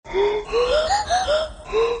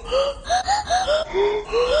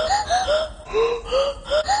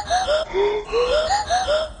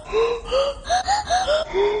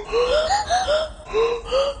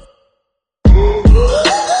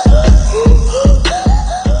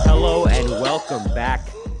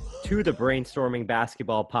to the Brainstorming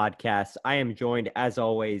Basketball Podcast. I am joined, as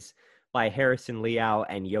always, by Harrison Liao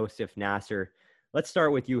and Yosef Nasser. Let's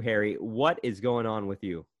start with you, Harry. What is going on with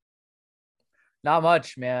you? Not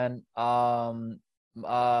much, man.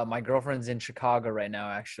 My girlfriend's in Chicago right now,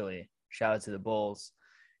 actually. Shout out to the Bulls.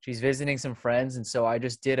 She's visiting some friends, and so I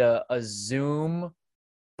just did a Zoom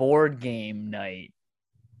board game night,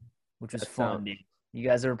 which was fun, dude. You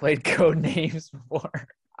guys ever played Code Names before?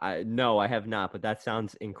 No, I have not, but that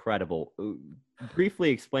sounds incredible. Briefly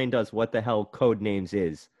explain to us what the hell Code Names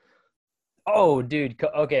is. Oh, dude.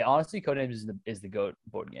 Okay, honestly, Code Names is the GOAT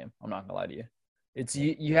board game. I'm not gonna lie to you. It's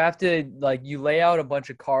you have to you lay out a bunch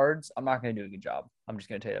of cards. I'm not gonna do a good job. I'm just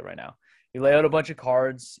gonna tell you that right now. You lay out a bunch of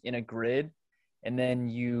cards in a grid, and then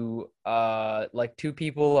you two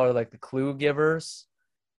people are like the clue givers,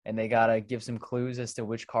 and they gotta give some clues as to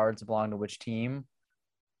which cards belong to which team.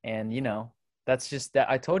 And that's just that.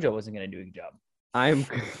 I told you I wasn't gonna do a good job.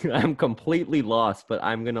 I'm completely lost, but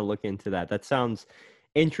I'm gonna look into that. That sounds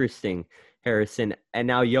interesting, Harrison. And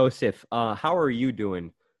now, Yosef, how are you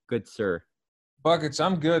doing, good sir? Buckets,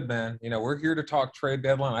 I'm good, man. We're here to talk trade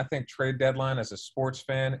deadline. I think trade deadline, as a sports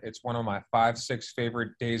fan, it's one of my 5-6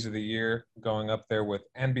 favorite days of the year, going up there with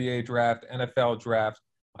NBA draft, NFL draft,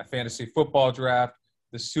 my fantasy football draft,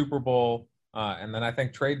 the Super Bowl, and then I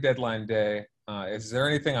think trade deadline day. Is there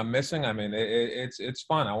anything I'm missing? I mean, it's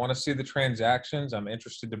fun. I want to see the transactions. I'm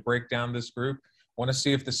interested to break down this group. I want to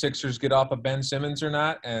see if the Sixers get off of Ben Simmons or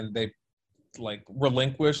not, and they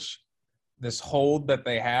relinquish this hold that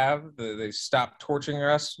they have. They stop torturing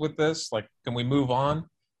us with this. Can we move on?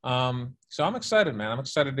 So I'm excited, man. I'm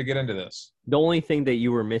excited to get into this. The only thing that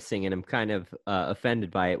you were missing, and I'm kind of offended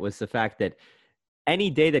by it, was the fact that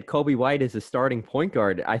any day that Coby White is a starting point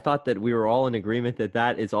guard, I thought that we were all in agreement that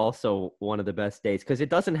that is also one of the best days, because it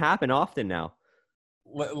doesn't happen often now.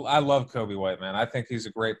 I love Coby White, man. I think he's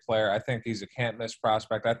a great player. I think he's a can't-miss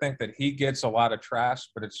prospect. I think that he gets a lot of trash,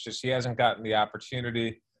 but it's just he hasn't gotten the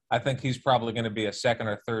opportunity. I think he's probably going to be a second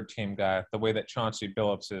or third team guy, the way that Chauncey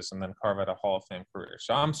Billups is, and then carve out a Hall of Fame career.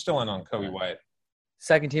 So I'm still in on Coby White.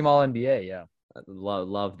 Second team All NBA, yeah.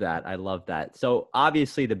 Love that. I love that. So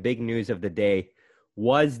obviously the big news of the day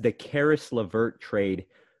was the Caris LeVert trade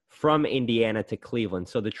from Indiana to Cleveland.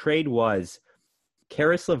 So the trade was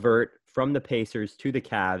Caris LeVert from the Pacers to the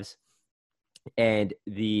Cavs, and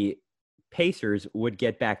the Pacers would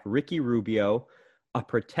get back Ricky Rubio, a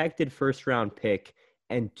protected first-round pick,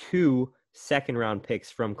 and 2 second-round picks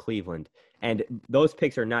from Cleveland. And those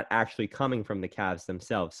picks are not actually coming from the Cavs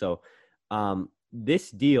themselves. So this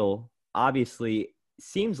deal obviously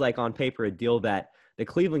seems like on paper a deal that the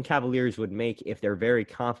Cleveland Cavaliers would make if they're very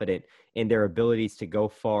confident in their abilities to go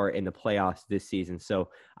far in the playoffs this season. So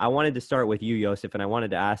I wanted to start with you, Yosef, and I wanted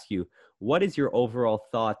to ask you, what is your overall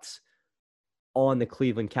thoughts on the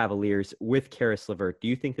Cleveland Cavaliers with Caris LeVert? Do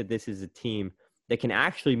you think that this is a team that can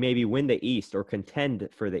actually maybe win the East or contend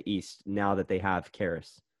for the East now that they have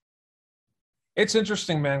Caris? It's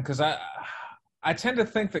interesting, man, because I tend to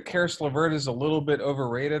think that Caris LeVert is a little bit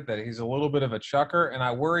overrated, that he's a little bit of a chucker, and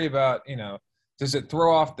I worry about, does it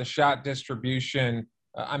throw off the shot distribution?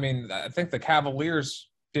 I think the Cavaliers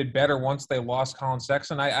did better once they lost Colin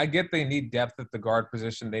Sexton. I get they need depth at the guard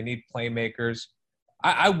position. They need playmakers.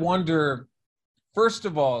 I wonder, first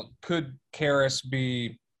of all, could Caris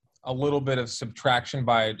be a little bit of subtraction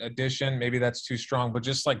by addition? Maybe that's too strong, but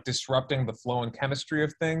just disrupting the flow and chemistry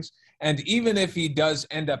of things. And even if he does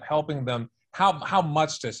end up helping them, how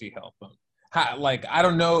much does he help them? I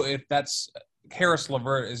don't know if that's Caris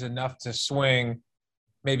LeVert is enough to swing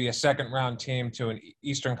maybe a second-round team to an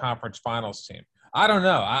Eastern Conference Finals team. I don't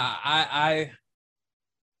know. I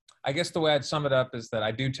guess the way I'd sum it up is that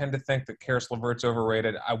I do tend to think that Caris LeVert's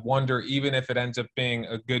overrated. I wonder, even if it ends up being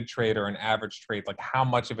a good trade or an average trade, how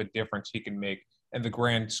much of a difference he can make in the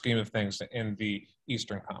grand scheme of things in the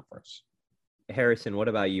Eastern Conference. Harrison, what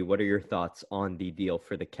about you? What are your thoughts on the deal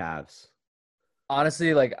for the Cavs?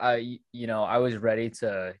 Honestly, I was ready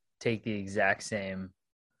to take the exact same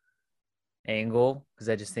angle because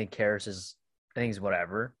I just think Caris is, I think he's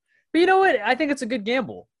whatever. But you know what? I think it's a good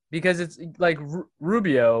gamble because it's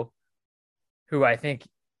Rubio, who I think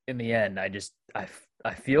in the end, I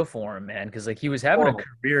feel for him, man, because he was having a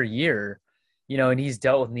career year, and he's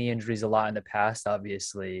dealt with knee injuries a lot in the past,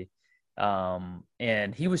 obviously.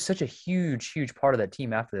 And he was such a huge part of that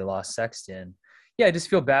team after they lost Sexton. Yeah, I just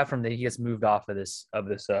feel bad for him that he gets moved off of this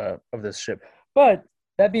ship. But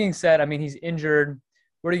that being said, he's injured.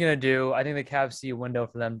 What are you going to do? I think the Cavs see a window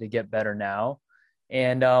for them to get better now.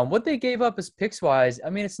 And what they gave up is picks-wise,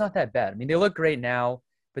 it's not that bad. They look great now,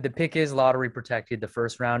 but the pick is lottery protected, the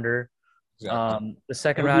first rounder. Exactly. The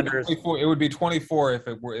second rounders. It would be 24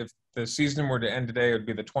 if the season were to end today. It would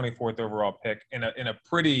be the 24th overall pick in a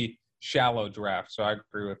pretty shallow draft. So I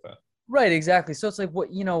agree with that. Right, exactly. So it's like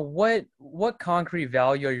what concrete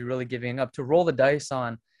value are you really giving up to roll the dice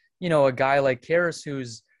on, a guy like Karras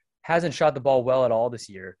who's hasn't shot the ball well at all this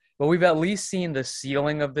year, but we've at least seen the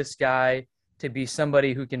ceiling of this guy to be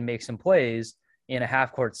somebody who can make some plays in a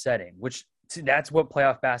half court setting, which that's what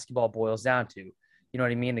playoff basketball boils down to. You know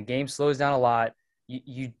what I mean? The game slows down a lot.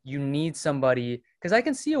 You need somebody, because I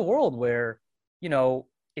can see a world where,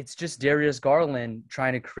 it's just Darius Garland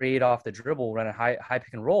trying to create off the dribble, run a high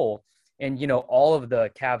pick and roll. And, all of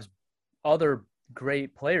the Cavs' other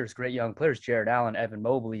great players, great young players, Jared Allen, Evan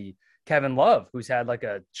Mobley, Kevin Love, who's had like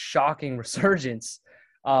a shocking resurgence.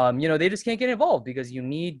 They just can't get involved because you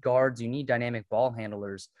need guards, you need dynamic ball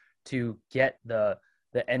handlers to get the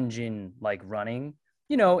engine like running,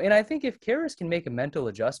 and I think if Karras can make a mental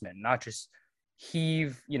adjustment, not just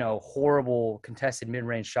heave, horrible contested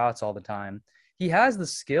mid-range shots all the time, he has the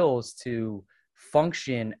skills to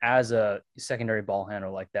function as a secondary ball handler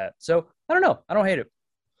like that. So I don't know. I don't hate it.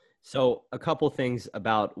 So a couple things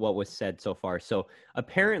about what was said so far. So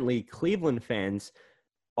apparently Cleveland fans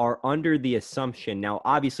are under the assumption, now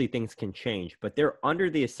obviously things can change, but they're under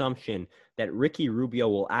the assumption that Ricky Rubio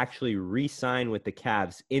will actually re-sign with the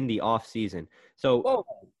Cavs in the offseason. So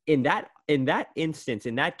in that instance,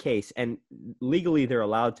 in that case, and legally they're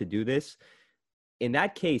allowed to do this, in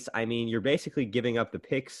that case, I mean, you're basically giving up the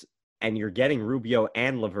picks and you're getting Rubio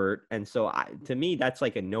and LeVert. And so to me, that's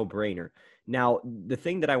like a no-brainer. Now, the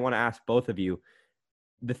thing that I want to ask both of you,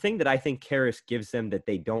 the thing that I think Karras gives them that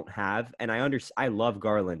they don't have, and I love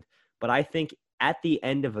Garland, but I think at the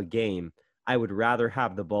end of a game, I would rather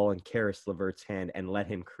have the ball in Karras LeVert's hand and let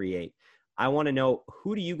him create. I want to know,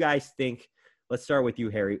 who do you guys think, let's start with you,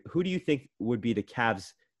 Harry, who do you think would be the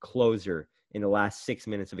Cavs closer in the last 6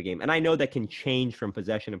 minutes of a game? And I know that can change from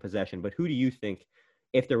possession to possession, but who do you think,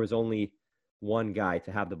 if there was only one guy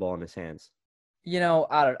to have the ball in his hands?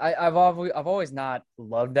 I've always not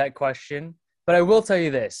loved that question, but I will tell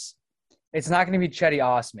you this. It's not going to be Cedi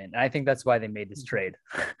Osman, and I think that's why they made this trade.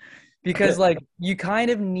 Because, you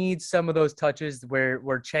kind of need some of those touches where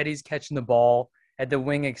Chedi's catching the ball at the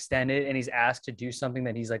wing extended and he's asked to do something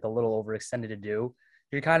that he's, like, a little overextended to do.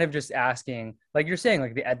 You're kind of just asking, like you're saying,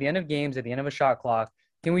 like at the end of games, at the end of a shot clock,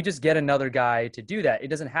 can we just get another guy to do that? It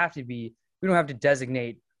doesn't have to be – we don't have to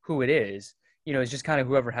designate who it is. It's just kind of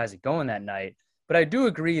whoever has it going that night. But I do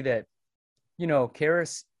agree that,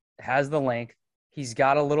 Karras has the length. He's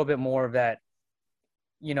got a little bit more of that,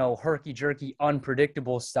 herky-jerky,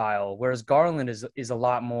 unpredictable style, whereas Garland is a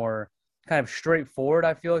lot more kind of straightforward,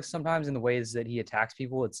 I feel like, sometimes in the ways that he attacks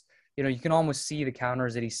people. It's, you can almost see the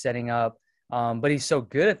counters that he's setting up, but he's so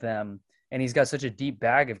good at them, and he's got such a deep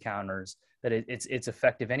bag of counters that it's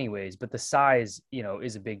effective anyways. But the size,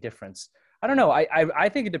 is a big difference. I don't know. I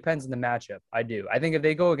think it depends on the matchup. I do. I think if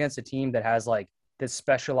they go against a team that has that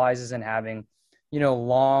specializes in having,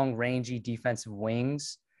 long, rangy defensive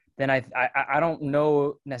wings, then I don't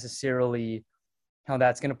know necessarily how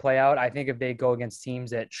that's going to play out. I think if they go against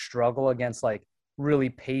teams that struggle against really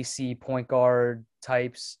pacey point guard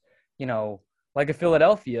types, like a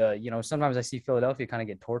Philadelphia, sometimes I see Philadelphia kind of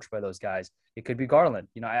get torched by those guys. It could be Garland.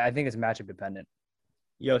 I think it's matchup dependent.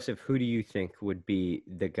 Joseph, who do you think would be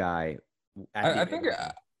the guy? I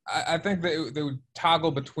think they would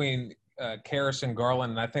toggle between Karras and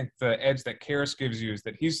Garland, and I think the edge that Karras gives you is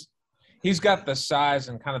that he's got the size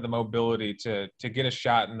and kind of the mobility to get a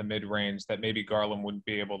shot in the mid-range that maybe Garland wouldn't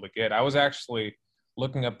be able to get. I was actually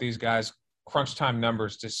looking up these guys' crunch time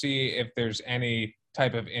numbers to see if there's any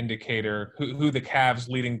type of indicator who the Cavs'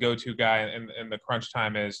 leading go-to guy in the crunch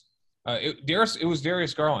time is. It was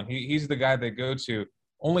Darius Garland. He's the guy they go to,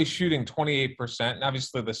 only shooting 28%. And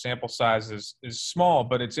obviously the sample size is small,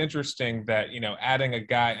 but it's interesting that, adding a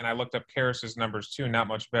guy, and I looked up Karras' numbers too, not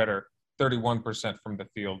much better, 31% from the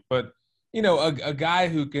field. But, a guy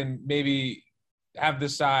who can maybe have the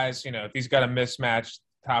size, if he's got a mismatch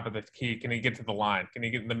top of the key, can he get to the line? Can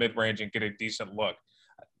he get in the mid-range and get a decent look?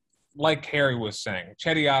 Like Harry was saying,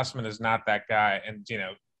 Cedi Osman is not that guy. And,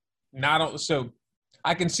 so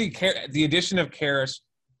I can see the addition of Karras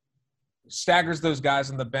staggers those guys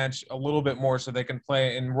on the bench a little bit more so they can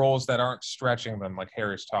play in roles that aren't stretching them, like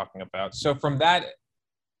Harry's talking about. So from that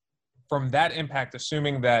impact,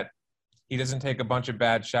 assuming that he doesn't take a bunch of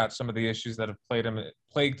bad shots, some of the issues that have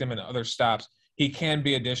plagued him in other stops, he can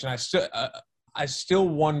be addition. I still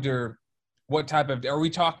wonder what type of – are we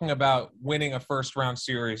talking about winning a first-round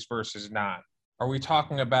series versus not? Are we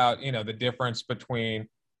talking about, the difference between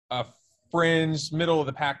a fringe, middle of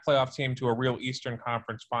the pack playoff team to a real Eastern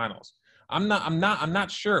Conference Finals. I'm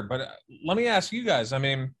not sure, but let me ask you guys. I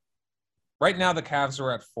mean, right now the Cavs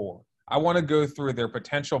are at 4. I want to go through their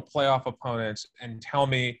potential playoff opponents and tell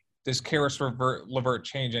me, does Karis LeVert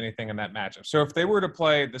change anything in that matchup? So if they were to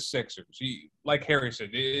play the Sixers, like Harry said,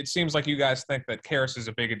 it seems like you guys think that Karis is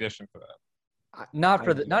a big addition for them. Not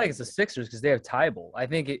against the Sixers because they have Tybal. I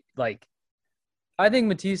think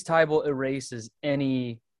Matisse Tybal erases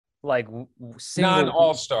any single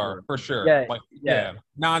non-all-star for sure. Yeah.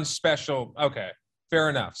 Non-special. Okay, fair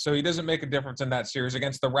enough. So he doesn't make a difference in that series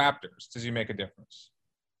against the Raptors. Does he make a difference?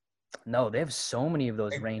 No, they have so many of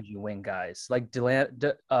those rangy wing guys like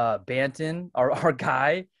Banton, our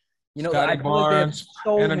guy. You know, Scotty Barnes,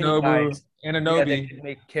 so Anunoby. That can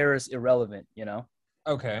make Karis irrelevant. You know.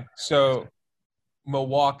 Okay, so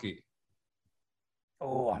Milwaukee.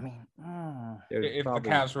 Oh, I mean, if the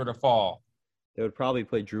Cavs were to fall, they would probably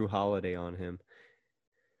play Drew Holiday on him.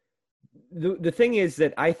 The thing is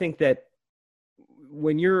that I think that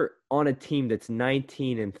when you're on a team that's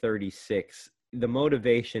 19-36, the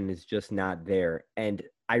motivation is just not there. And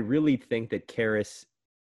I really think that Karis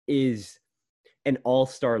is an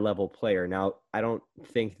all-star level player. Now, I don't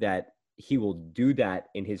think that he will do that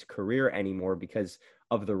in his career anymore because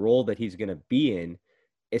of the role that he's going to be in,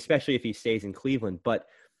 especially if he stays in Cleveland. But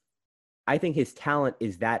I think his talent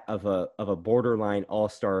is that of a borderline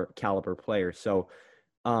all-star caliber player. So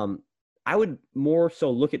I would more so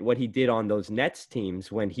look at what he did on those Nets teams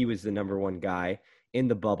when he was the number one guy in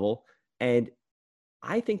the bubble. And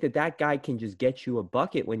I think that guy can just get you a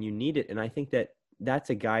bucket when you need it. And I think that that's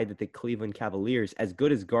a guy that the Cleveland Cavaliers, as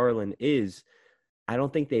good as Garland is, I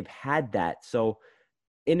don't think they've had that. So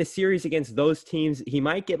in a series against those teams, he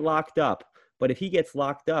might get locked up. But if he gets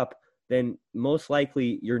locked up, then most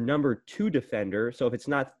likely your number 2 defender, so if it's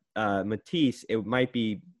not Matisse, it might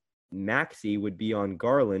be Maxey would be on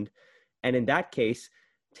Garland. And in that case,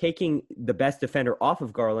 taking the best defender off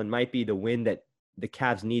of Garland might be the win that the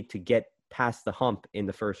Cavs need to get past the hump in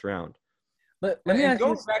the first round. But let me ask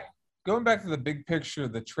you, going back to the big picture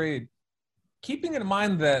of the trade, keeping in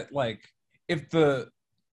mind that, if the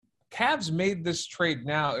Cavs made this trade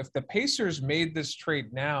now, if the Pacers made this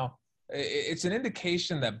trade now, it's an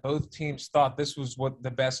indication that both teams thought this was what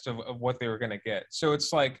the best of what they were going to get. So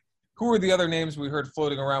it's like, who are the other names we heard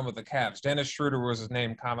floating around with the Cavs? Dennis Schroeder was his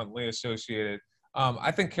name commonly associated.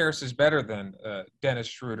 I think Karis is better than Dennis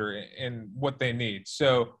Schroeder in what they need.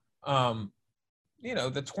 So, the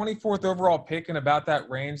 24th overall pick and about that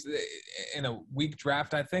range in a weak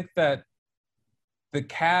draft, I think that the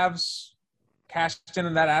Cavs cashed in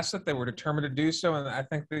on that asset. They were determined to do so, and I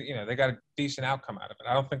think that, they got a decent outcome out of it.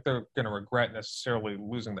 I don't think they're going to regret necessarily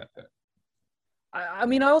losing that pick. I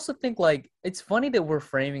mean, I also think it's funny that we're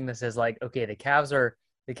framing this as okay, the Cavs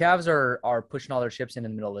are pushing all their chips in the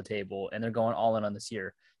middle of the table and they're going all in on this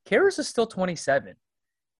year. Karis is still 27.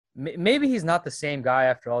 Maybe he's not the same guy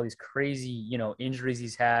after all these crazy, injuries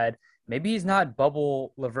he's had. Maybe he's not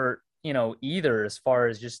bubble LeVert, either, as far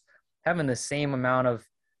as just having the same amount of,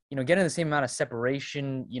 getting the same amount of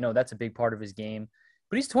separation. That's a big part of his game.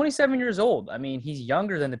 But he's 27 years old. I mean, he's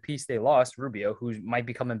younger than the piece they lost, Rubio, who might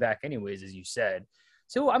be coming back anyways, as you said.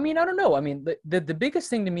 So, I mean, I don't know. I mean, the biggest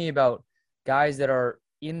thing to me about guys that are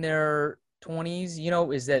in their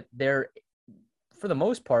 20s, is that they're, for the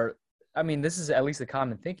most part, I mean, this is at least the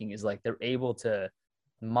common thinking, is they're able to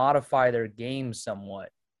modify their game somewhat,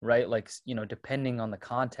 right? Depending on the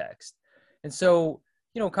context. And so,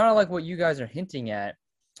 kind of like what you guys are hinting at,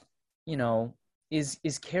 is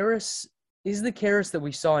Karis, is the Karis that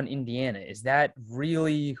we saw in Indiana, is that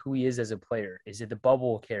really who he is as a player? Is it the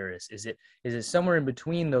bubble Karis? Is it somewhere in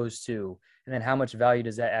between those two? And then how much value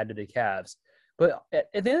does that add to the Cavs? But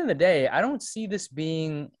at the end of the day, I don't see this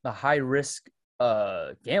being a high risk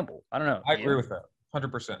gamble. I don't know. I agree with that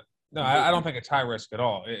 100%. No, I don't think it's high risk at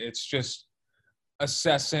all. It's just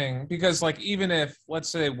assessing, because even if, let's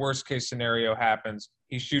say, worst case scenario happens,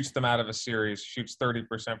 he shoots them out of a series, shoots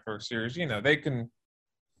 30% for a series, they can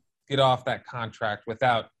get off that contract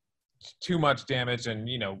without too much damage. And,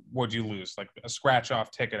 would you lose a scratch off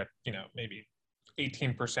ticket, maybe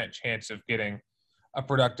 18% chance of getting a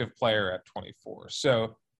productive player at 24.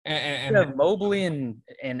 So, and you have Mobley and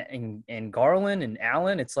Garland and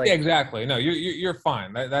Allen. It's yeah, exactly. No, you're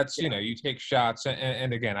fine. That's you take shots,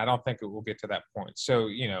 and again, I don't think it will get to that point. So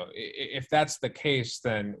if that's the case,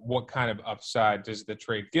 then what kind of upside does the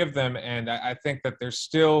trade give them? And I think that there's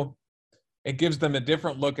still, it gives them a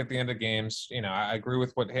different look at the end of games. I agree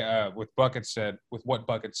with what Bucket said,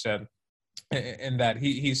 in that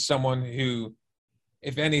he's someone who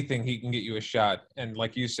if anything, he can get you a shot. And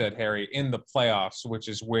like you said, Harry, in the playoffs, which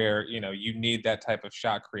is where, you need that type of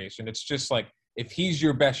shot creation. It's just like if he's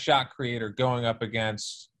your best shot creator going up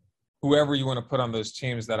against whoever you want to put on those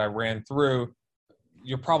teams that I ran through,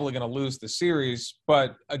 you're probably going to lose the series.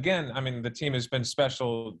 But again, I mean, the team has been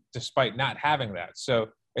special despite not having that. So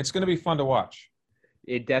it's going to be fun to watch.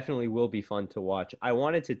 It definitely will be fun to watch. I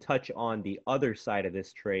wanted to touch on the other side of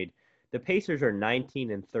this trade. The Pacers are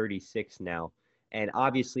 19-36 now. And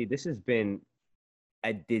obviously, this has been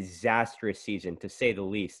a disastrous season, to say the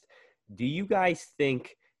least. Do you guys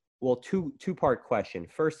think, well, two-part question.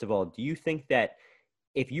 First of all, do you think that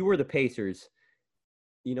if you were the Pacers,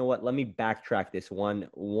 you know what, let me backtrack this one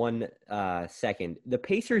second. The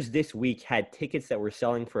Pacers this week had tickets that were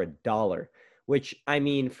selling for $1, which, I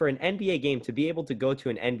mean, for an NBA game, to be able to go to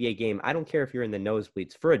an NBA game, I don't care if you're in the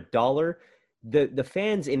nosebleeds, for $1, the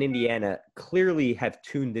fans in Indiana clearly have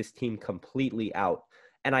tuned this team completely out.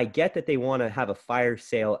 And I get that they want to have a fire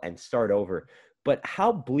sale and start over, but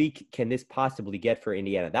how bleak can this possibly get for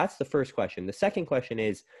Indiana? That's the first question. The second question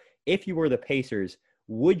is, if you were the Pacers,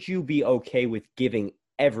 would you be okay with giving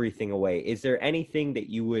everything away? Is there anything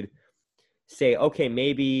that you would say, okay,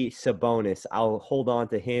 maybe Sabonis, I'll hold on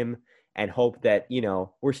to him and hope that,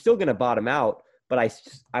 we're still going to bottom out, but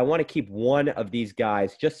I want to keep one of these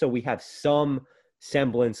guys just so we have some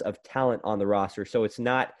semblance of talent on the roster, so it's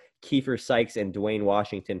not Kiefer Sykes and Dwayne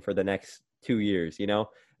Washington for the next 2 years,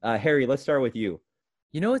 Harry, let's start with you.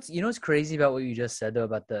 What's crazy about what you just said, though,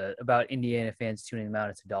 about Indiana fans tuning them out,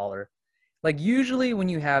 it's $1. Like, usually when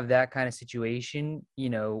you have that kind of situation,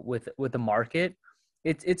 with the market,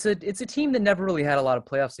 it's a team that never really had a lot of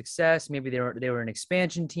playoff success. Maybe they were an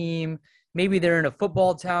expansion team. Maybe they're in a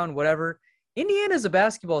football town, whatever. Indiana's a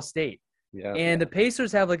basketball state. Yeah. And the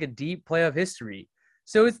Pacers have like a deep playoff history.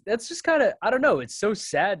 So that's just kind of, I don't know. It's so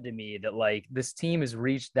sad to me that like this team has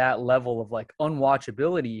reached that level of like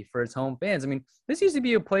unwatchability for its home fans. I mean, this used to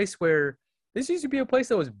be a place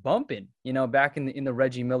that was bumping, back in the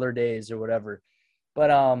Reggie Miller days or whatever.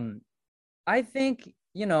 But I think,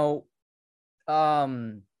 what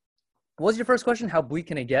was your first question? How bleak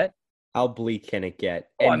can it get? How bleak can it get?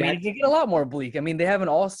 Oh, I mean, it can get a lot more bleak. I mean, they have an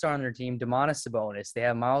all-star on their team, Domantas Sabonis. They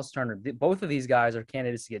have Miles Turner. Both of these guys are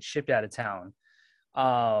candidates to get shipped out of town.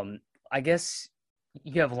 I guess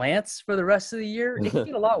you have Lance for the rest of the year. It can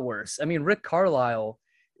get a lot worse. I mean, Rick Carlisle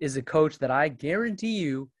is a coach that I guarantee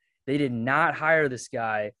you they did not hire this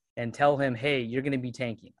guy and tell him, hey, you're going to be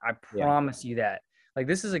tanking. I promise you that. Like,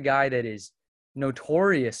 this is a guy that is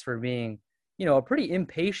notorious for being – a pretty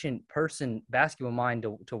impatient person, basketball mind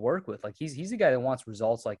to work with. Like he's a guy that wants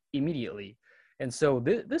results like immediately. And so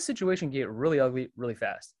this situation can get really ugly really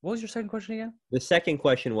fast. What was your second question again? The second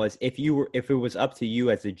question was, if it was up to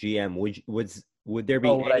you as a GM, would there be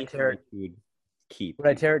anything you would keep? Would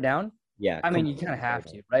I tear it down? Yeah. I mean, you kind of have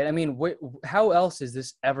to, right? I mean, how else is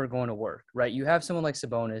this ever going to work, right? You have someone like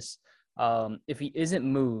Sabonis. If he isn't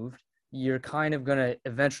moved, you're kind of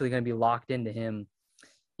eventually going to be locked into him,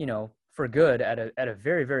 for good at a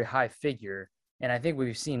very, very high figure. And I think what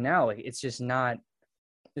we've seen now, like, it's not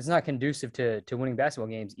conducive to winning basketball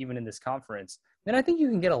games, even in this conference. And I think you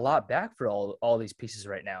can get a lot back for all these pieces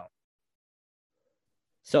right now.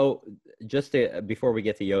 So just before we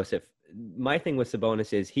get to Joseph, my thing with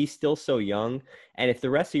Sabonis is he's still so young. And if the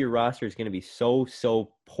rest of your roster is going to be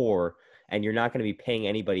so poor and you're not going to be paying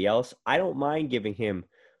anybody else, I don't mind giving him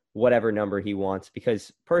whatever number he wants,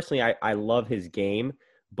 because personally, I love his game.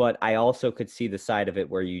 But I also could see the side of it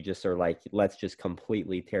where you just are like, let's just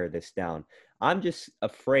completely tear this down. I'm just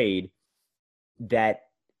afraid that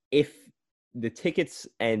if the tickets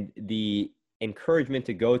and the encouragement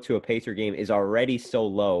to go to a Pacer game is already so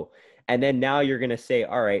low, and then now you're going to say,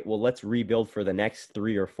 all right, well, let's rebuild for the next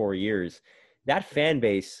 3 or 4 years. That fan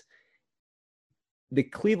base, the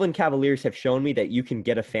Cleveland Cavaliers have shown me that you can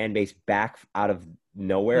get a fan base back out of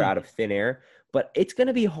nowhere, out of thin air. But it's going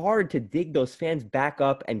to be hard to dig those fans back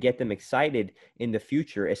up and get them excited in the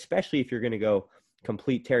future, especially if you're going to go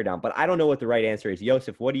complete teardown. But I don't know what the right answer is.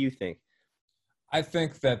 Joseph, what do you think? I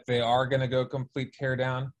think that they are going to go complete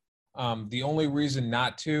teardown. The only reason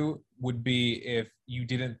not to would be if you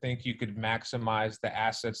didn't think you could maximize the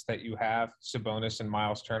assets that you have, Sabonis and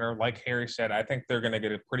Miles Turner. Like Harry said, I think they're going to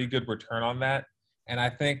get a pretty good return on that. And I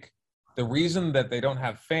think the reason that they don't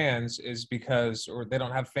have fans or they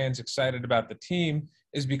don't have fans excited about the team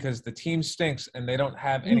is because the team stinks and they don't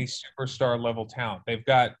have any superstar level talent. They've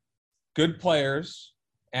got good players,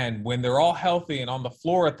 and when they're all healthy and on the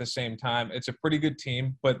floor at the same time, it's a pretty good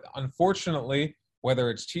team. But unfortunately, whether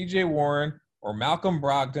it's TJ Warren or Malcolm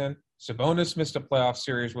Brogdon, Sabonis missed a playoff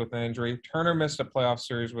series with an injury. Turner missed a playoff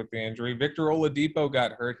series with the injury. Victor Oladipo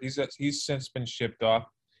got hurt. He's since been shipped off.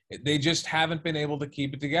 They just haven't been able to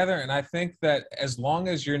keep it together. And I think that as long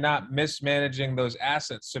as you're not mismanaging those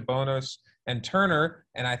assets, Sabonis and Turner,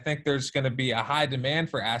 and I think there's going to be a high demand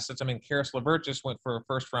for assets. I mean, Karis LeVert just went for a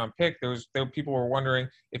first-round pick. People were wondering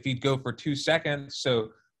if he'd go for 2 seconds. So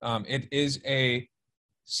it is a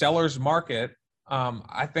seller's market.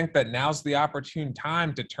 I think that now's the opportune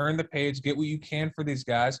time to turn the page, get what you can for these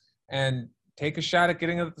guys, and take a shot at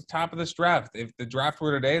getting at the top of this draft. If the draft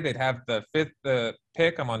were today, they'd have the 5th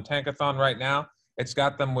pick. I'm on Tankathon right now. It's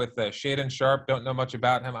got them with Shaedon Sharpe. Don't know much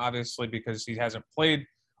about him, obviously, because he hasn't played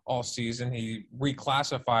all season. He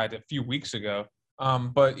reclassified a few weeks ago.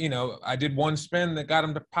 But, I did one spin that got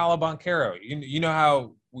him to Paolo Banchero. You know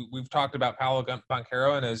how we've talked about Paolo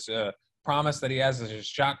Banchero and his promise that he has as a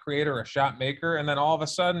shot creator, a shot maker, and then all of a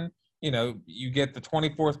sudden, you get the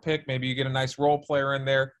 24th pick, maybe you get a nice role player in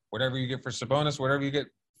there, whatever you get for Sabonis, whatever you get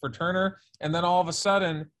for Turner, and then all of a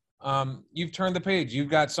sudden, you've turned the page. You've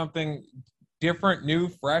got something different, new,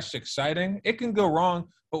 fresh, exciting. It can go wrong,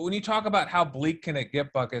 but when you talk about how bleak can it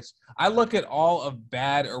get buckets, I look at all of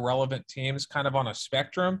bad, irrelevant teams kind of on a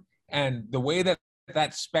spectrum, and the way that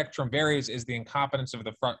spectrum varies is the incompetence of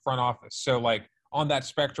the front office. So, like, on that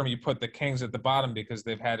spectrum, you put the Kings at the bottom because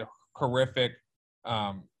they've had horrific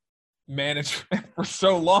management for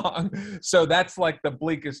so long. So that's like the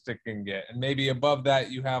bleakest it can get. And maybe above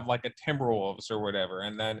that, you have like a Timberwolves or whatever.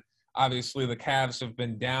 And then obviously the Cavs have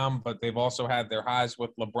been down, but they've also had their highs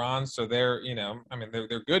with LeBron. So they're,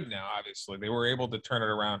 they're good now, obviously. They were able to turn it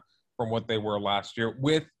around from what they were last year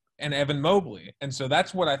with an Evan Mobley. And so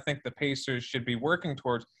that's what I think the Pacers should be working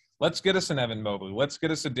towards. Let's get us an Evan Mobley. Let's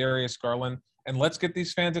get us a Darius Garland. And let's get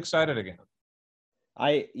these fans excited again.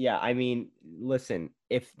 Listen,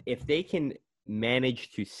 if they can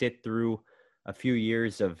manage to sit through a few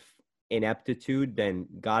years of ineptitude, then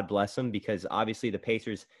God bless them, because obviously the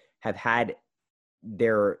Pacers have had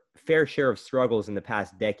their fair share of struggles in the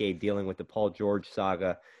past decade dealing with the Paul George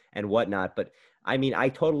saga and whatnot. But I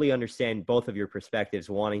totally understand both of your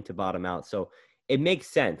perspectives wanting to bottom out. So it makes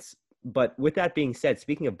sense. But with that being said,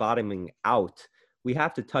 speaking of bottoming out, we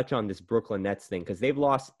have to touch on this Brooklyn Nets thing because they've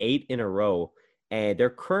lost 8 in a row, and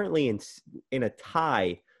they're currently in a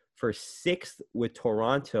tie for 6th with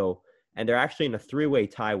Toronto, and they're actually in a 3-way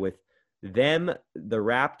tie with them, the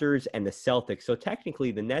Raptors, and the Celtics. So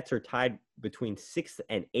technically, the Nets are tied between 6th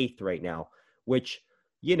and 8th right now, which,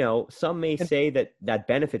 some may say that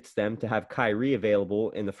benefits them to have Kyrie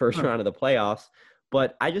available in the first round of the playoffs.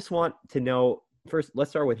 But I just want to know, first, let's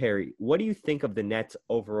start with Harry. What do you think of the Nets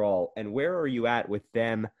overall, and where are you at with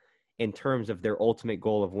them in terms of their ultimate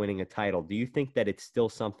goal of winning a title? Do you think that it's still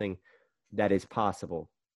something that is possible?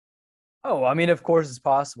 Oh, of course it's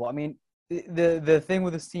possible. The thing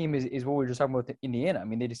with this team is what we were just talking about with Indiana.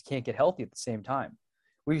 They just can't get healthy at the same time.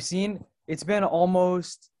 We've seen it's been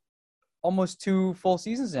almost 2 full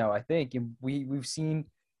seasons now, I think. And we've seen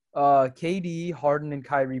KD, Harden, and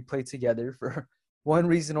Kyrie play together for one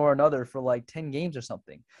reason or another for like 10 games or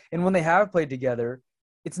something. And when they have played together,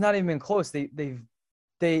 it's not even been close. They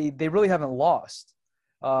really haven't lost.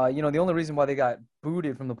 The only reason why they got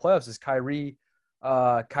booted from the playoffs is Kyrie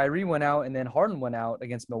went out and then Harden went out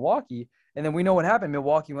against Milwaukee. And then we know what happened.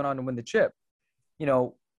 Milwaukee went on to win the chip.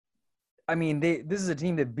 This is a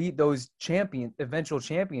team that beat those eventual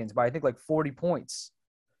champions by I think like 40 points.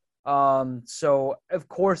 So of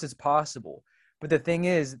course it's possible. But the thing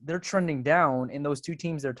is, they're trending down, and those 2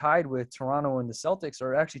 teams they're tied with, Toronto and the Celtics,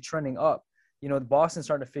 are actually trending up. Boston's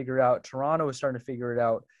starting to figure it out. Toronto is starting to figure it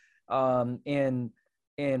out. And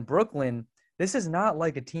Brooklyn, this is not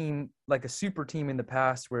like a team, like a super team in the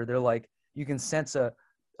past where they're like, you can sense a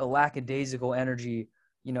lackadaisical energy,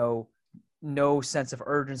 no sense of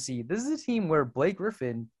urgency. This is a team where Blake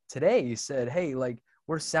Griffin today said, hey, like,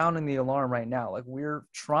 we're sounding the alarm right now. Like, we're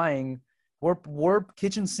trying – we're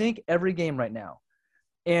kitchen sink every game right now.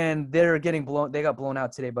 And they're getting blown. They got blown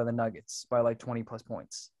out today by the Nuggets by like 20-plus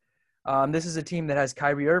points. This is a team that has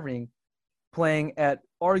Kyrie Irving playing at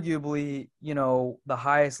arguably, the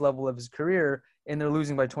highest level of his career, and they're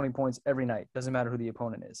losing by 20 points every night. Doesn't matter who the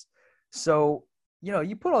opponent is. So,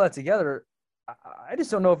 you put all that together, I just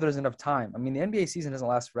don't know if there's enough time. The NBA season doesn't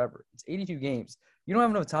last forever. It's 82 games. You don't have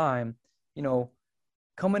enough time,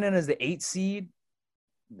 coming in as the 8th seed,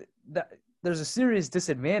 that there's a serious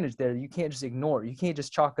disadvantage there you can't just ignore. You can't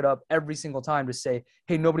just chalk it up every single time to say,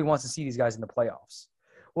 hey, nobody wants to see these guys in the playoffs.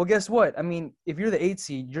 Well, guess what? If you're the 8th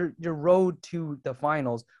seed, your road to the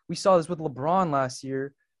finals. We saw this with LeBron last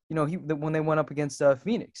year. When they went up against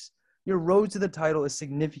Phoenix, your road to the title is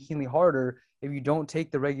significantly harder if you don't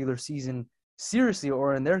take the regular season seriously,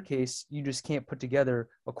 or in their case, you just can't put together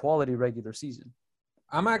a quality regular season.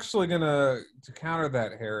 I'm actually to counter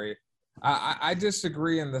that, Harry. I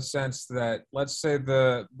disagree in the sense that, let's say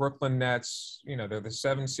the Brooklyn Nets, they're the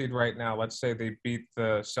 7 seed right now. Let's say they beat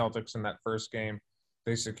the Celtics in that first game,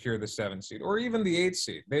 they secure the 7 seed, or even the 8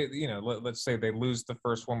 seed. They, let's say they lose the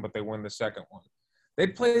first one, but they win the second one.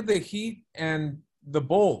 They'd play the Heat and the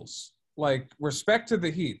Bulls. Like, respect to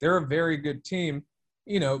the Heat, they're a very good team.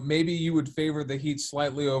 Maybe you would favor the Heat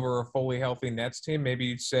slightly over a fully healthy Nets team. Maybe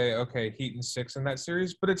you'd say, okay, Heat in 6 in that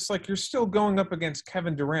series, but it's like you're still going up against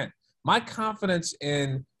Kevin Durant. My confidence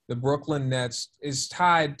in the Brooklyn Nets is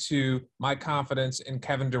tied to my confidence in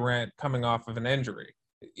Kevin Durant coming off of an injury.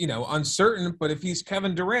 Uncertain, but if he's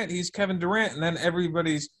Kevin Durant, he's Kevin Durant, and then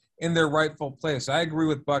everybody's in their rightful place. I agree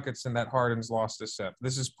with Buckets in that Harden's lost to Steph.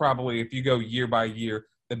 This is probably, if you go year by year,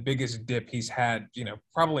 the biggest dip he's had,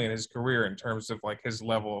 probably in his career in terms of like his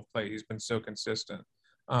level of play. He's been so consistent.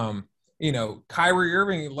 Kyrie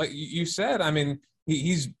Irving, like you said, I mean,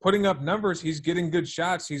 he's putting up numbers. He's getting good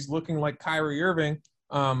shots. He's looking like Kyrie Irving.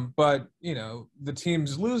 But the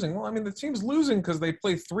team's losing. Well, I mean, the team's losing because they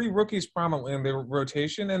play 3 rookies prominently in their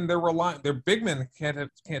rotation, and their big men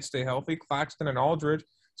can't stay healthy, Claxton and Aldridge.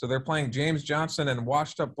 So they're playing James Johnson and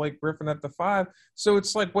washed up Blake Griffin at the 5. So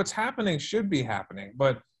it's like what's happening should be happening.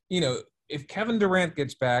 But, if Kevin Durant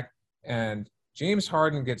gets back and James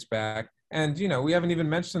Harden gets back, and, we haven't even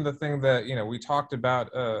mentioned the thing that, we talked about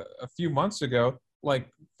a few months ago, like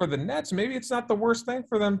for the Nets, maybe it's not the worst thing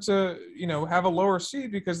for them to, have a lower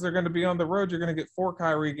seed because they're going to be on the road. You're going to get 4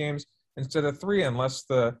 Kyrie games instead of 3 unless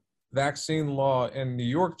the vaccine law in New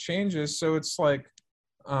York changes. So it's like,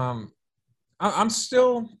 I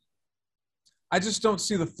just don't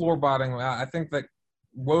see the floor bottoming out. I think that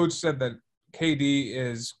Woj said that KD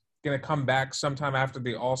is going to come back sometime after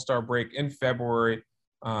the All-Star break in February.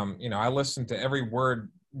 I listened to every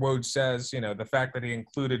word Woj says. The fact that he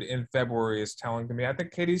included in February is telling to me. I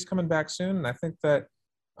think KD's coming back soon, and I think that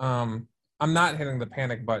I'm not hitting the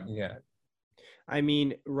panic button yet. I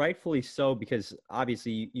mean, rightfully so, because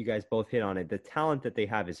obviously you guys both hit on it. The talent that they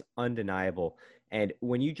have is undeniable. And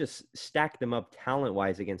when you just stack them up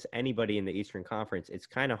talent-wise against anybody in the Eastern Conference, it's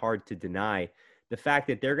kind of hard to deny the fact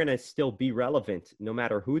that they're going to still be relevant no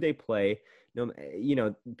matter who they play.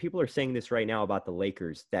 People are saying this right now about the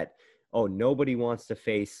Lakers, that, nobody wants to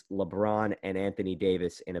face LeBron and Anthony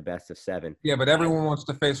Davis in a best of 7. Yeah, but everyone wants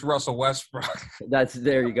to face Russell Westbrook.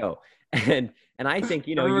 There you go. And I think,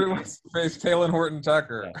 everybody wants to face Taylor Horton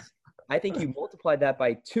Tucker. Yes. I think you multiply that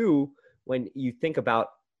by 2 when you think about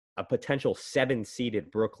a potential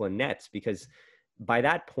 7-seeded Brooklyn Nets, because by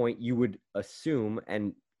that point you would assume,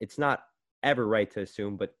 and it's not ever right to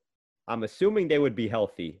assume, but I'm assuming they would be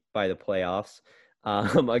healthy by the playoffs.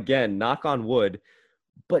 Again, knock on wood.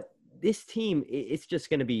 But this team, it's just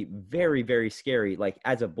going to be very, very scary. Like,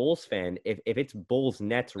 as a Bulls fan, if it's Bulls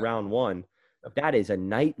Nets round 1, that is a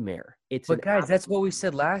nightmare. But guys, that's what we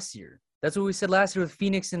said last year. That's what we said last year with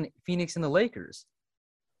Phoenix and the Lakers.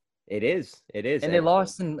 It is. And they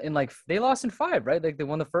lost they lost in 5, right? Like, they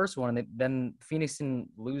won the first one, and then Phoenix didn't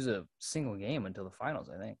lose a single game until the finals,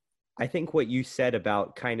 I think. I think what you said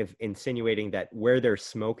about kind of insinuating that where there's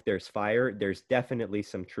smoke, there's fire, there's definitely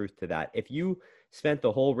some truth to that. If you spent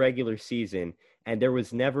the whole regular season and there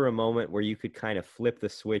was never a moment where you could kind of flip the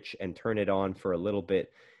switch and turn it on for a little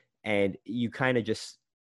bit, and you kind of just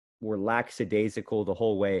were lackadaisical the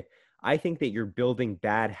whole way, I think that you're building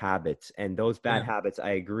bad habits, and those bad habits,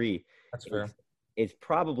 I agree. That's fair. It's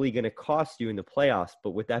probably going to cost you in the playoffs.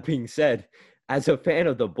 But with that being said, as a fan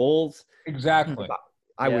of the Bulls, exactly.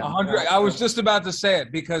 I was just about to say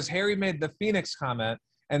it because Harry made the Phoenix comment,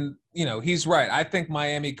 and he's right. I think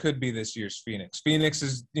Miami could be this year's Phoenix. Phoenix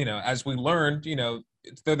is, as we learned,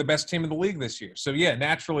 they're the best team in the league this year. So yeah,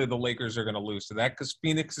 naturally the Lakers are going to lose to that because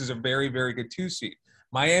Phoenix is a very, very good 2 seed.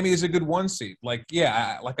 Miami is a good 1 seed. Like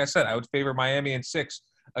I said, I would favor Miami in 6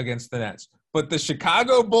 against the Nets. But the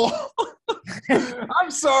Chicago Bulls,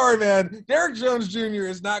 I'm sorry, man. Derrick Jones Jr.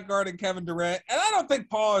 is not guarding Kevin Durant, and I don't think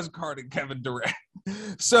Paul is guarding Kevin Durant.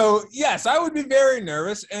 So, yes, I would be very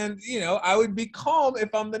nervous, and, I would be calm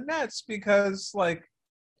if I'm the Nets because, like,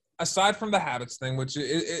 aside from the habits thing, which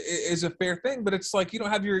is a fair thing, but it's like you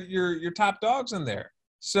don't have your top dogs in there.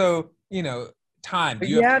 So, time. But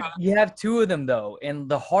you have 2 of them, though, and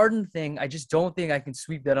the Harden thing, I just don't think I can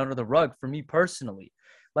sweep that under the rug for me personally.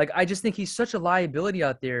 Like, I just think he's such a liability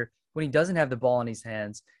out there when he doesn't have the ball in his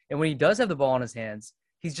hands. And when he does have the ball in his hands,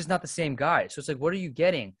 he's just not the same guy. So it's like, what are you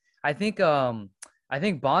getting? I think I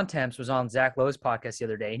think Bontemps was on Zach Lowe's podcast the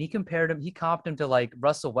other day, and he comped him to like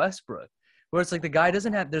Russell Westbrook, where it's like the guy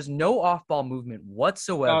there's no off-ball movement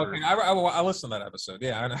whatsoever. Okay, I listened to that episode.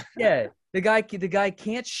 Yeah, I know. Yeah, the guy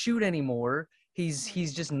can't shoot anymore.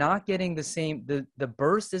 He's just not getting the same. The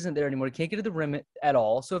burst isn't there anymore. He can't get to the rim at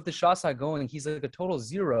all. So if the shot's not going, he's like a total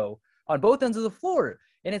zero on both ends of the floor.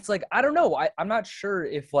 And it's like, I don't know. I'm not sure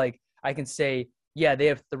if like I can say, yeah, they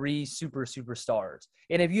have 3 superstars.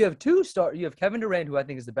 And if you have 2 stars, you have Kevin Durant, who I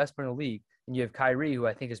think is the best player in the league, and you have Kyrie, who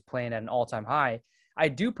I think is playing at an all-time high. I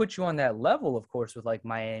do put you on that level, of course, with like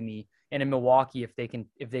Miami and in Milwaukee if they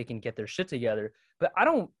can get their shit together. But I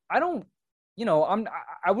don't. You know,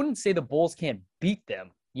 I wouldn't say the Bulls can't beat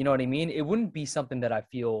them. You know what I mean? It wouldn't be something that I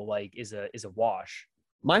feel like is a wash.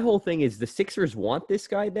 My whole thing is the Sixers want this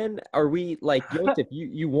guy. Then are we like, Joseph?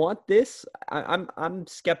 you want this? I'm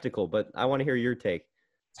skeptical, but I want to hear your take.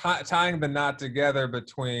 Tying the knot together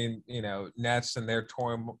between Nets and their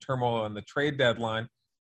turmoil on the trade deadline.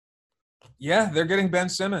 Yeah, they're getting Ben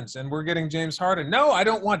Simmons and we're getting James Harden. No, I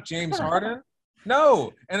don't want James Harden.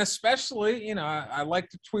 No, and especially, I like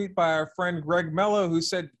to tweet by our friend Greg Mello, who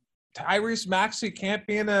said Tyrese Maxey can't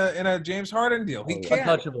be in a James Harden deal. He can't.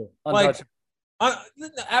 Untouchable.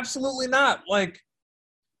 Absolutely not. Like,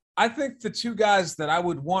 I think the 2 guys that I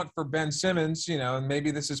would want for Ben Simmons, and maybe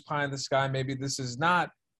this is pie in the sky, maybe this is not.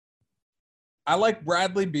 I like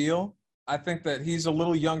Bradley Beal. I think that he's a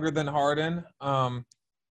little younger than Harden.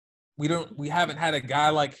 We haven't had a guy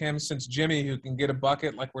like him since Jimmy who can get a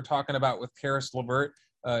bucket like we're talking about with Caris LeVert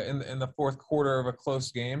in the fourth quarter of a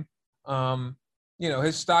close game.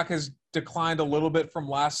 His stock has declined a little bit from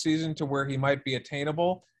last season to where he might be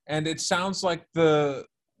attainable. And it sounds like the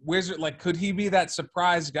Wizard, like, could he be that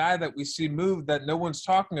surprise guy that we see move that no one's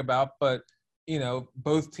talking about, but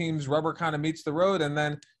both teams rubber kind of meets the road. And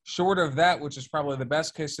then short of that, which is probably the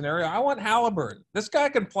best case scenario, I want Halliburton. This guy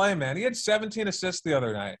can play, man. He had 17 assists the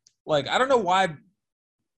other night. Like, I don't know why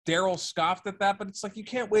Daryl scoffed at that, but it's like, you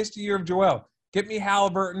can't waste a year of Joel. Get me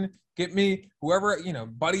Halliburton. Get me whoever,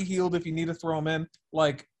 Buddy Hield if you need to throw him in.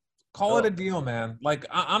 Like, call it a deal, man. Like,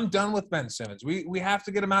 I'm done with Ben Simmons. We have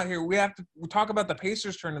to get him out here. We talk about the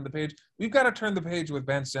Pacers turning the page. We've got to turn the page with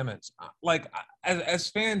Ben Simmons. Like,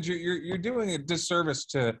 as fans, you're doing a disservice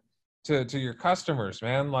to your customers,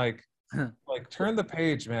 man. Like turn the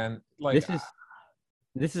page, man. Like,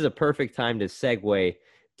 this is a perfect time to segue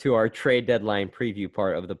to our trade deadline preview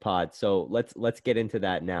part of the pod. So let's get into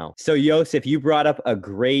that now. So Joseph, you brought up a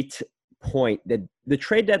great point that the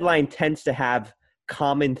trade deadline tends to have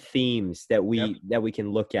common themes that we can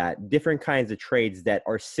look at, different kinds of trades that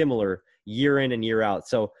are similar year in and year out.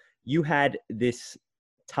 So you had this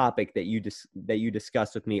topic that you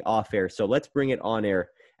discussed with me off air. So let's bring it on air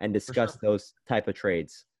and discuss those type of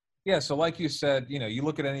trades. Yeah. So like you said, you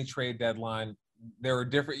look at any trade deadline, there are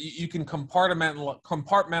different, you can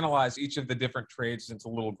compartmentalize each of the different trades into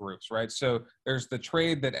little groups, right? So there's the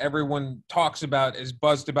trade that everyone talks about, is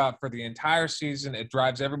buzzed about for the entire season. It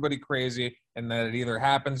drives everybody crazy, and that it either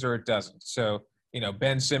happens or it doesn't. So,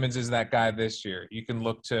 Ben Simmons is that guy this year. You can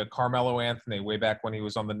look to Carmelo Anthony way back when he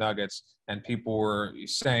was on the Nuggets, and people were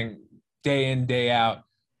saying day in, day out,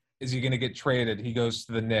 is he going to get traded? He goes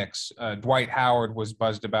to the Knicks. Dwight Howard was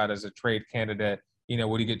buzzed about as a trade candidate.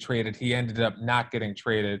 Would he get traded? He ended up not getting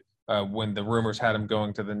traded when the rumors had him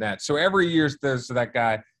going to the Nets. So every year there's that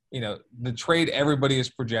guy, the trade everybody is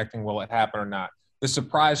projecting, will it happen or not? The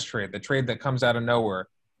surprise trade, the trade that comes out of nowhere.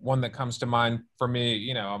 One that comes to mind for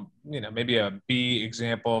me, maybe a B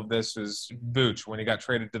example of this is Vooch when he got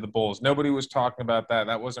traded to the Bulls. Nobody was talking about that.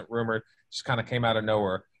 That wasn't rumored. Just kind of came out of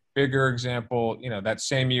nowhere. Bigger example, that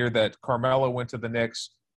same year that Carmelo went to the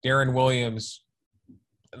Knicks, Darren Williams,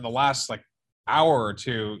 in the last hour or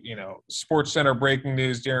two, Sports Center breaking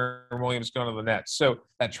news, Darren Williams going to the Nets. So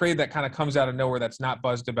that trade that kind of comes out of nowhere that's not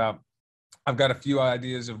buzzed about, I've got a few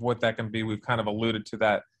ideas of what that can be. We've kind of alluded to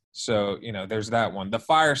that. So, there's that one. The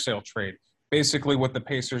fire sale trade, basically what the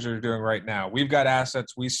Pacers are doing right now. We've got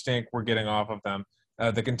assets. We stink. We're getting off of them.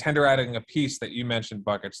 The contender adding a piece that you mentioned,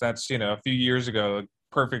 Buckets, that's, a few years ago, a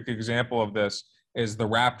perfect example of this is the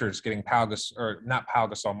Raptors getting Marc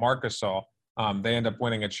Gasol. They end up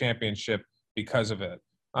winning a championship because of it.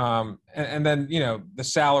 And then, the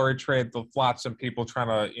salary trade, the flotsam people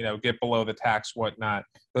trying to, get below the tax, whatnot.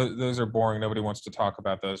 Those are boring. Nobody wants to talk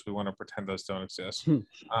about those. We want to pretend those don't exist.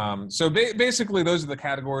 So basically those are the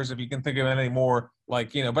categories. If you can think of any more,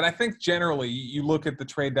 but I think generally you look at the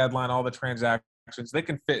trade deadline, all the transactions, they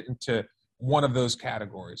can fit into one of those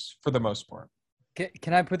categories for the most part.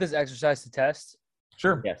 Can I put this exercise to test?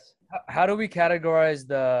 Sure. Yes. How do we categorize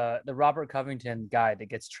the Robert Covington guy that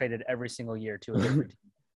gets traded every single year to a different team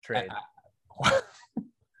trade?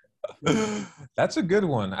 That's a good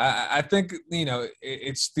one. I think,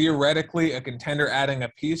 it's theoretically a contender adding a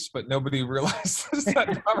piece, but nobody realizes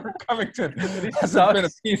that Robert Covington hasn't been a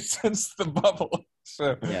piece since the bubble.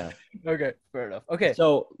 So Yeah. Okay, fair enough. Okay,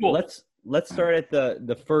 So cool. let's start at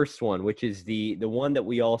the first one, which is the one that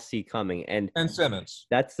we all see coming, and Ben Simmons.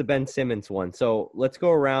 that's the Ben Simmons one. So let's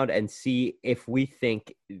go around and see if we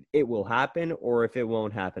think it will happen or if it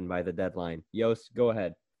won't happen by the deadline. Yost, go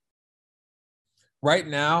ahead. Right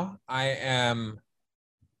now, I'm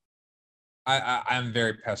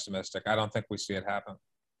very pessimistic. I don't think we see it happen.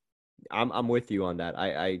 I'm with you on that.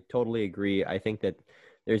 I totally agree. I think that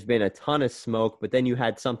there's been a ton of smoke, but then you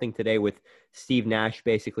had something today with Steve Nash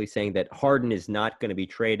basically saying that Harden is not going to be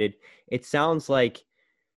traded. It sounds like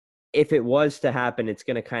if it was to happen, it's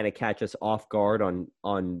going to kind of catch us off guard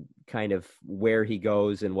on kind of where he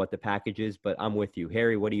goes and what the package is. But I'm with you.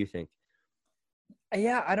 Harry, what do you think?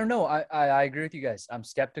 Yeah, I don't know. I agree with you guys. I'm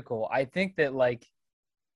skeptical. I think that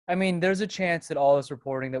there's a chance that all this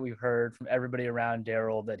reporting that we've heard from everybody around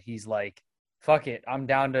Daryl that he's like, fuck it, I'm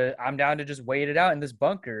down to just wait it out in this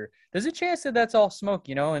bunker. There's a chance that that's all smoke,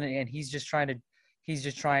 and he's just trying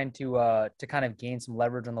to kind of gain some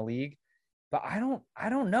leverage on the league. But I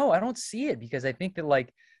don't know. I don't see it because I think that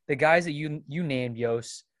like the guys that you named,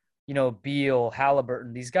 Yost, Beal,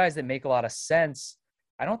 Halliburton, these guys that make a lot of sense.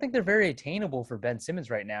 I don't think they're very attainable for Ben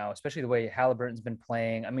Simmons right now, especially the way Halliburton's been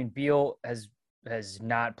playing. I mean, Beal has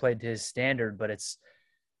not played to his standard, but it's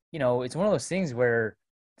one of those things where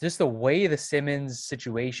just the way the Simmons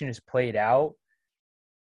situation is played out,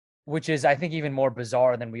 which is, I think, even more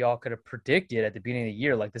bizarre than we all could have predicted at the beginning of the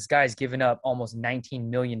year. Like, this guy's given up almost $19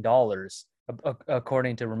 million,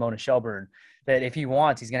 according to Ramona Shelburne, that if he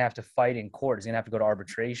wants, he's going to have to fight in court. He's going to have to go to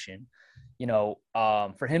arbitration.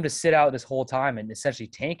 For him to sit out this whole time and essentially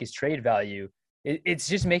tank his trade value, it's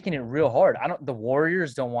just making it real hard. The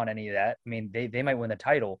Warriors don't want any of that. I mean, they might win the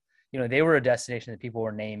title. They were a destination that people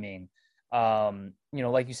were naming.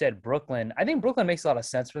 Like you said, Brooklyn. I think Brooklyn makes a lot of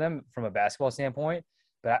sense for them from a basketball standpoint,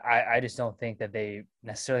 but I just don't think that they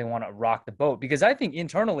necessarily want to rock the boat because I think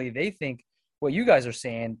internally they think what you guys are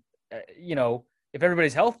saying. If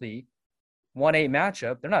everybody's healthy, 1-8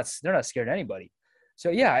 matchup, they're not scared of anybody. So,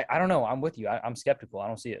 yeah, I don't know. I'm with you. I'm skeptical. I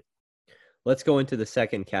don't see it. Let's go into the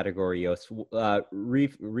second category, Yost.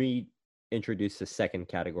 Reintroduce the second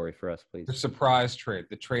category for us, please. The surprise trade,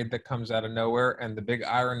 the trade that comes out of nowhere. And the big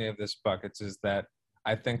irony of this, Buckets, is that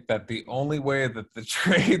I think that the only way that the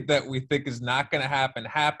trade that we think is not going to happen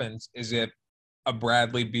happens is if a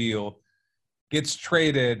Bradley Beal gets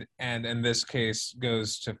traded and, in this case,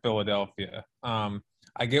 goes to Philadelphia.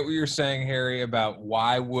 I get what you're saying, Harry, about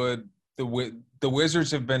why would the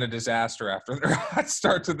Wizards have been a disaster after their hot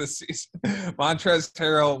start to the season. Montrezl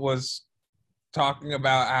Harrell was talking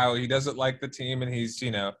about how he doesn't like the team and he's,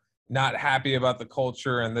 not happy about the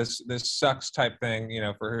culture and this sucks type thing,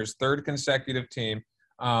 for his third consecutive team.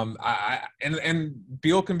 And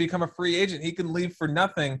Beal can become a free agent. He can leave for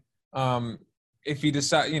nothing if he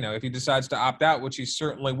decides to opt out, which he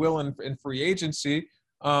certainly will in free agency.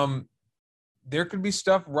 There could be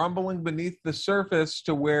stuff rumbling beneath the surface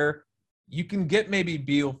to where you can get maybe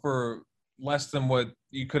Beal for less than what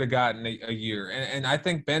you could have gotten a year. And I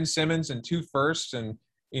think Ben Simmons and 2 firsts, and,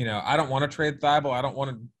 I don't want to trade Thibault. I don't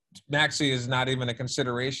want to – Maxey is not even a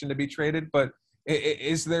consideration to be traded. But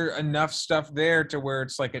is there enough stuff there to where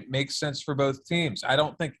it's like it makes sense for both teams? I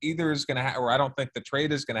don't think either is going to or I don't think the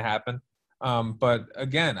trade is going to happen. But,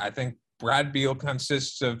 again, I think Brad Beal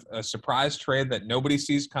consists of a surprise trade that nobody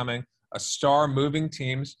sees coming, a star moving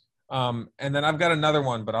teams. And then I've got another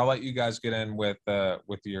one, but I'll let you guys get in with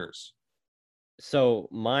yours. So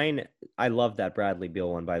mine, I love that Bradley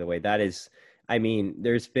Beal one, by the way. That is,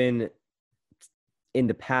 there's been in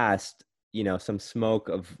the past, some smoke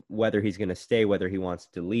of whether he's going to stay, whether he wants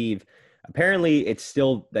to leave. Apparently it's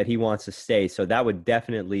still that he wants to stay. So that would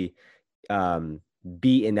definitely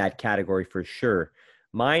be in that category for sure.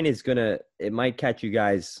 Mine is it might catch you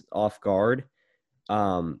guys off guard.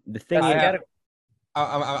 The thing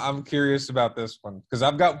I'm curious about this one because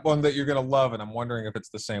I've got one that you're going to love, and I'm wondering if it's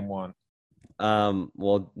the same one.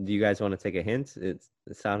 Well, do you guys want to take a hint? It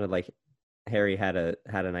sounded like Harry had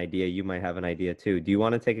an idea. You might have an idea too. Do you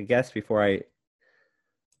want to take a guess before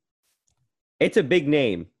It's a big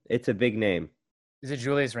name. Is it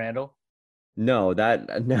Julius Randle? No,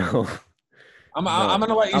 no. I'm going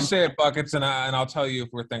to let you say it, Buckets, and I'll tell you if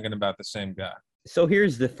we're thinking about the same guy. So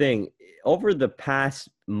here's the thing. Over the past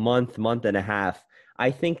month and a half, I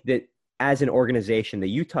think that as an organization, the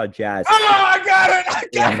Utah Jazz. Oh, I got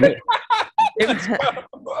it!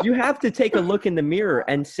 You have to take a look in the mirror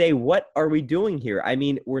and say, what are we doing here? I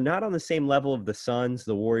mean, we're not on the same level of the Suns,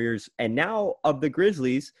 the Warriors, and now of the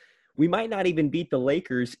Grizzlies. We might not even beat the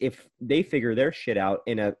Lakers if they figure their shit out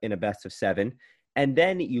in a best of 7. And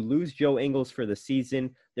then you lose Joe Ingles for the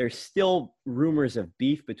season. There's still rumors of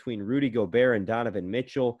beef between Rudy Gobert and Donovan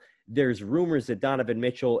Mitchell. There's rumors that Donovan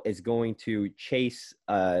Mitchell is going to chase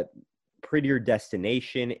a prettier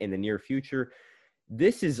destination in the near future.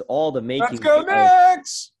 This is all the makings. Let's go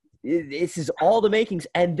Knicks! This is all the makings.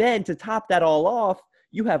 And then to top that all off,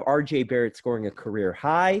 you have RJ Barrett scoring a career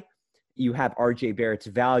high. You have RJ Barrett's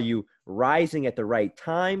value rising at the right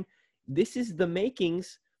time. This is the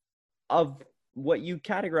makings of what you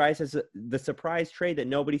categorize as the surprise trade that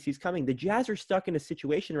nobody sees coming. The Jazz are stuck in a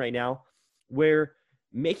situation right now where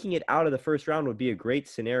making it out of the first round would be a great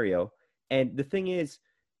scenario. And the thing is,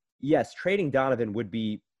 yes, trading Donovan would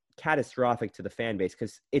be catastrophic to the fan base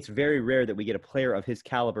because it's very rare that we get a player of his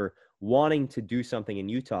caliber wanting to do something in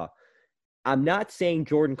Utah. I'm not saying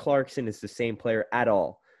Jordan Clarkson is the same player at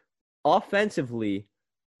all. Offensively,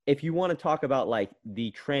 if you want to talk about like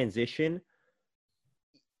the transition,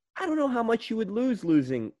 I don't know how much you would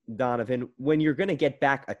losing Donovan when you're going to get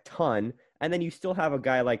back a ton, and then you still have a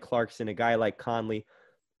guy like Clarkson, a guy like Conley.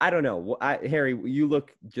 I don't know. Harry, you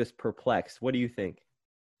look just perplexed. What do you think?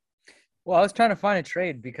 Well, I was trying to find a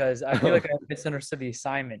trade because I feel like I misunderstood the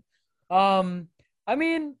assignment. I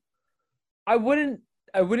mean, I wouldn't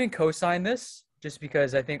co-sign this just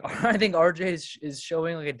because I think RJ is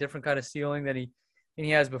showing like a different kind of ceiling than he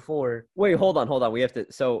has before. Wait, hold on. We have to.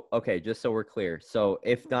 So, okay, just so we're clear. So,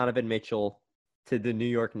 if Donovan Mitchell to the New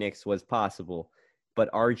York Knicks was possible,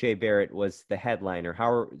 but RJ Barrett was the headliner,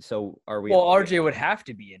 are we? Well, RJ would have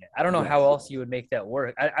to be in it. I don't know how else you would make that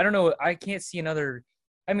work. I don't know. I can't see another.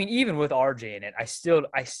 I mean, even with RJ in it, I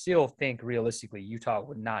still think realistically Utah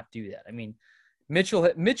would not do that. I mean, Mitchell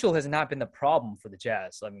has not been the problem for the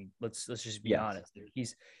Jazz. I mean, let's just be honest.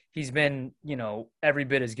 He's been, every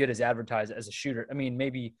bit as good as advertised as a shooter. I mean,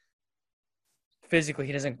 maybe physically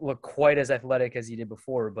he doesn't look quite as athletic as he did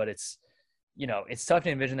before, but it's tough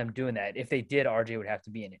to envision them doing that. If they did, RJ would have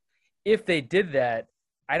to be in it. If they did that,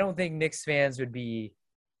 I don't think Knicks fans would be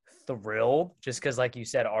thrilled just because, like you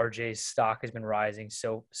said, RJ's stock has been rising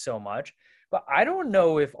so much. But I don't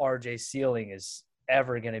know if RJ's ceiling is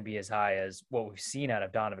ever going to be as high as what we've seen out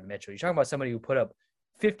of Donovan Mitchell. You're talking about somebody who put up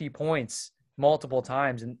 50 points multiple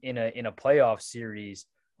times in a playoff series,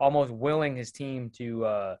 almost willing his team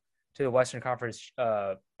to the Western Conference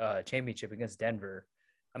championship against Denver.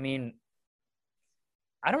 I mean,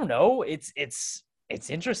 I don't know. It's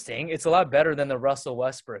interesting. It's a lot better than the Russell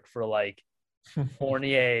Westbrook for like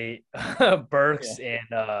Fournier, Burks,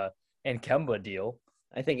 and Kemba deal.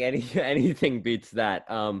 I think anything beats that.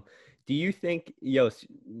 Do you think, Yos,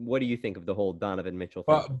 what do you think of the whole Donovan Mitchell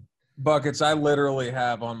thing? Buckets, I literally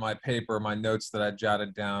have on my paper my notes that I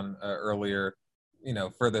jotted down earlier,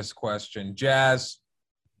 for this question. Jazz,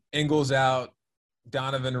 Ingles out,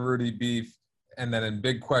 Donovan, Rudy beef, and then in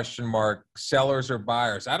big question mark, sellers or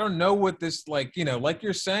buyers. I don't know what this, like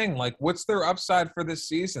you're saying, like what's their upside for this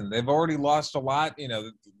season? They've already lost a lot.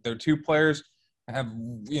 Their two players have,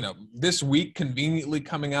 this week conveniently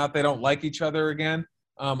coming out, they don't like each other again.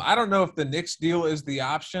 I don't know if the Knicks deal is the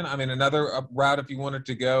option. I mean, another route if you wanted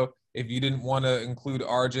to go, if you didn't want to include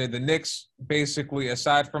RJ. The Knicks basically,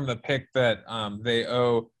 aside from the pick that they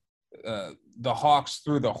owe the Hawks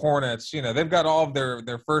through the Hornets, they've got all of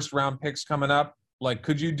their first-round picks coming up. Like,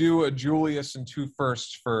 could you do a Julius and 2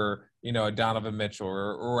 firsts for, a Donovan Mitchell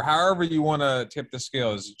or however you want to tip the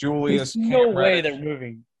scales? Julius, There's no way they're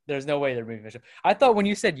moving. There's no way they're moving Mitchell. I thought when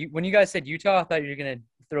you guys said Utah, I thought you were going to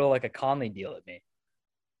throw like a Conley deal at me.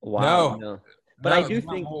 Wow. No. But I do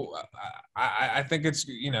think I think it's,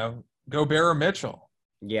 Gobert or Mitchell.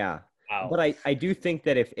 Yeah. Wow. But I do think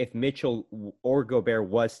that if Mitchell or Gobert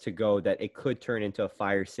was to go, that it could turn into a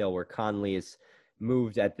fire sale where Conley is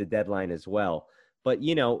moved at the deadline as well. But,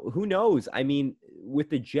 who knows? I mean, with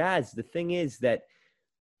the Jazz, the thing is that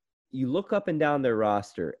you look up and down their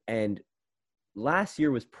roster, and last year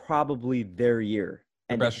was probably their year.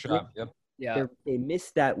 The best shot, yep. Yeah, they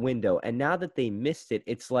missed that window, and now that they missed it,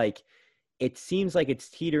 it's like it seems like it's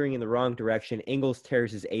teetering in the wrong direction. Ingles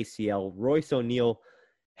tears his ACL. Royce O'Neal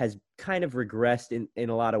has kind of regressed in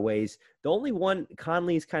a lot of ways. The only one,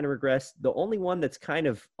 Conley's kind of regressed. The only one that's kind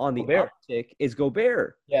of on the uptick is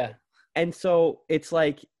Gobert. Yeah, and so it's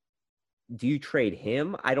like, do you trade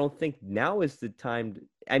him? I don't think now is the time.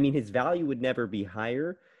 I mean, his value would never be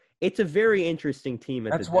higher. It's a very interesting team.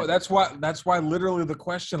 That's why literally the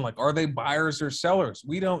question, like, are they buyers or sellers?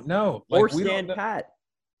 We don't know. Or stand pat.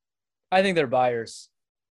 I think they're buyers.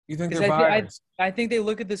 You think 'Cause they're biased? I think they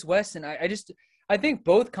look at this West, and I think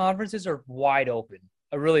both conferences are wide open.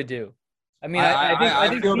 I really do. I mean, I I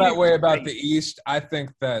think feel that Phoenix way is about great. the East. I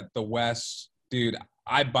think that the West, dude,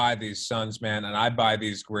 I buy these Suns, man, and I buy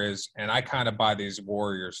these Grizz, and I kind of buy these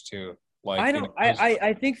Warriors too. Like, I you know, don't.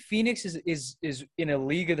 I think Phoenix is in a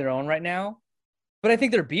league of their own right now, but I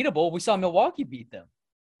think they're beatable. We saw Milwaukee beat them.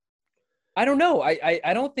 I don't know.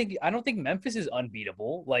 I don't think Memphis is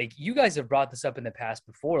unbeatable. Like you guys have brought this up in the past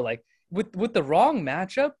before. Like with the wrong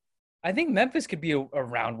matchup, I think Memphis could be a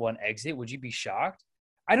round one exit. Would you be shocked?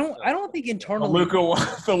 I don't think the internally. Luca,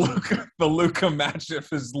 the Luca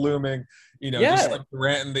matchup is looming. You know, just Yeah, like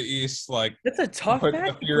Durant in the East, like that's a tough put the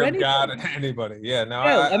match fear for of God anybody. in anybody. Yeah, no,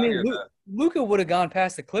 Yeah, I I mean, hear that. Luca would have gone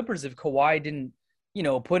past the Clippers if Kawhi didn't,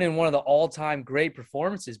 put in one of the all-time great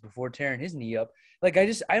performances before tearing his knee up. Like I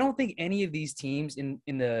don't think any of these teams in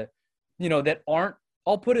the, that aren't.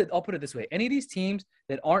 I'll put it this way: any of these teams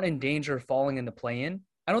that aren't in danger of falling in the play-in,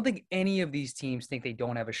 I don't think any of these teams think they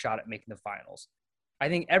don't have a shot at making the finals. I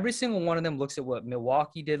think every single one of them looks at what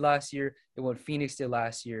Milwaukee did last year and what Phoenix did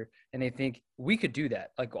last year, and they think we could do that.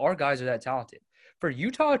 Like our guys are that talented. For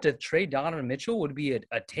Utah to trade Donovan Mitchell would be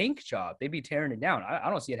a tank job. They'd be tearing it down. I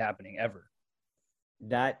don't see it happening ever.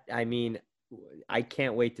 That, I mean, I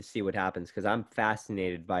can't wait to see what happens because I'm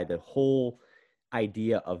fascinated by the whole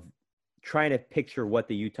idea of trying to picture what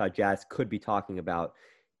the Utah Jazz could be talking about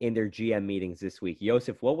in their GM meetings this week.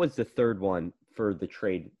 Joseph, what was the third one for the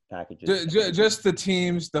trade packages? Just the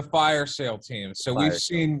teams, the fire sale teams. So Fire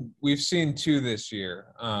we've seen two this year,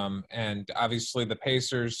 and obviously the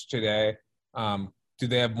Pacers today. Do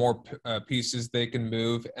they have more pieces they can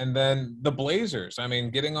move? And then the Blazers. I mean,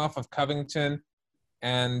 getting off of Covington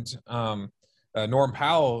and Norm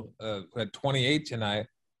Powell had 28 tonight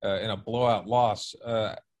in a blowout loss.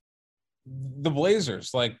 The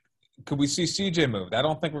Blazers, like, could we see CJ moved? I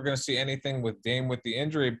don't think we're going to see anything with Dame with the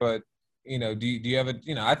injury, but do you have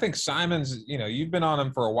I think Simons, you've been on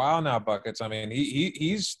him for a while now, Buckets. I mean,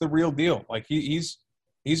 he's the real deal. Like he's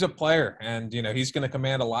a player, and he's going to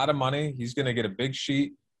command a lot of money. He's going to get a big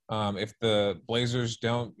sheet if the Blazers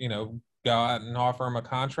don't go out and offer him a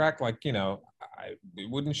contract. Like it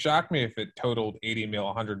wouldn't shock me if it totaled 80 mil,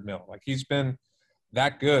 100 mil. Like he's been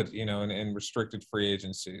that good, in restricted free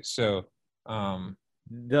agency. So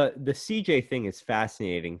the CJ thing is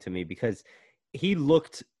fascinating to me because he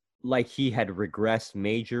looked like he had regressed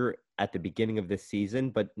major at the beginning of this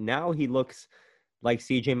season, but now he looks like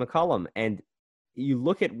CJ McCollum. And you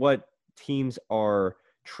look at what teams are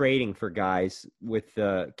trading for guys with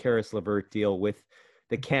the Karis LeVert deal, with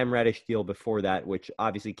the Cam Reddish deal before that, which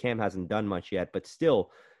obviously Cam hasn't done much yet, but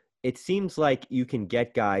still, it seems like you can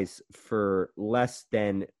get guys for less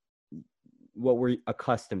than what we're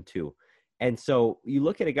accustomed to. And so you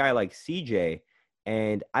look at a guy like CJ,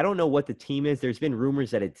 and I don't know what the team is. There's been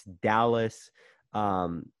rumors that it's Dallas.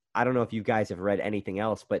 I don't know if you guys have read anything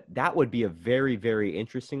else, but that would be a very, very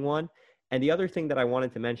interesting one. And the other thing that I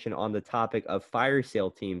wanted to mention on the topic of fire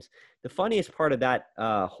sale teams, the funniest part of that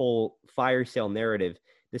whole fire sale narrative,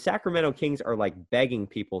 the Sacramento Kings are like begging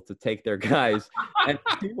people to take their guys. And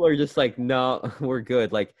people are just like, no, we're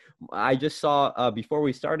good. Like I just saw before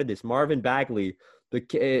we started this, Marvin Bagley,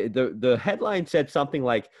 the headline said something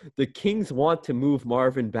like the Kings want to move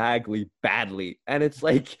Marvin Bagley badly. And it's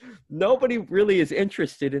like nobody really is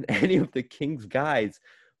interested in any of the Kings guys.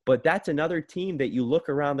 But that's another team that you look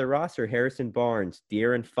around the roster, Harrison Barnes,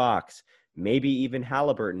 De'Aaron Fox, maybe even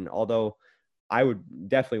Halliburton, although I would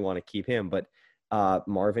definitely want to keep him. But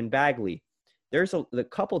Marvin Bagley. There's a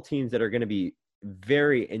couple teams that are going to be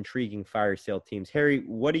very intriguing fire sale teams. Harry,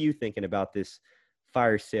 what are you thinking about this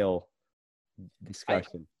fire sale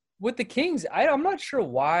discussion? With the Kings, I'm not sure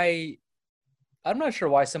why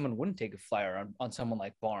someone wouldn't take a flyer on someone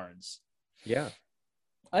like Barnes. Yeah.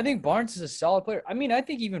 I think Barnes is a solid player. I mean, I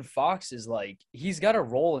think even Fox is like, he's got a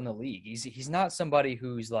role in the league. He's not somebody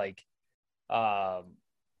who's like,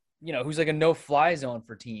 who's like a no-fly zone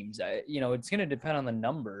for teams. It's going to depend on the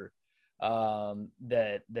number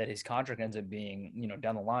that his contract ends up being,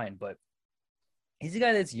 down the line. But he's a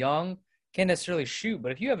guy that's young, can't necessarily shoot.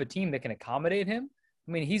 But if you have a team that can accommodate him,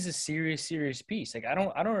 I mean, he's a serious piece. Like I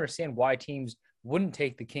don't understand why teams wouldn't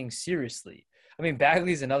take the Kings seriously. I mean,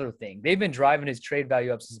 Bagley's another thing. They've been driving his trade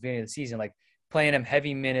value up since the beginning of the season, like playing him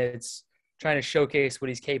heavy minutes, trying to showcase what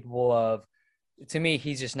he's capable of. To me,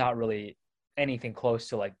 he's just not really anything close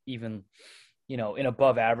to like even, an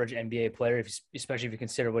above average NBA player, especially if you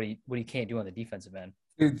consider what he can't do on the defensive end.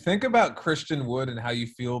 dude, think about Christian Wood and how you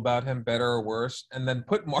feel about him, better or worse, and then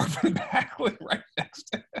put Marvin Bagley right next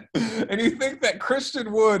to him. And you think that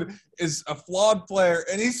Christian Wood is a flawed player,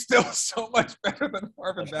 and he's still so much better than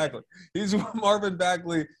Marvin Bagley. He's Marvin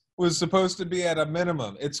Bagley was supposed to be at a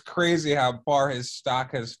minimum. It's crazy how far his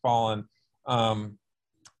stock has fallen.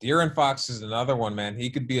 De'Aaron Fox is another one, man. He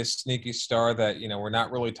could be a sneaky star that, we're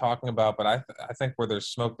not really talking about, but I think where there's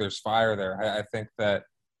smoke, there's fire there. I think that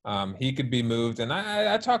he could be moved. And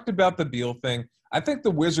I talked about the Beal thing. I think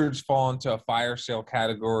the Wizards fall into a fire sale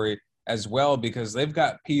category as well because they've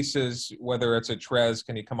got pieces, whether it's a Trez,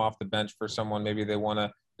 can he come off the bench for someone? Maybe they want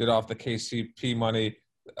to get off the KCP money.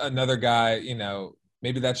 Another guy,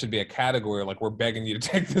 maybe that should be a category. Like we're begging you to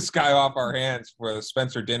take this guy off our hands for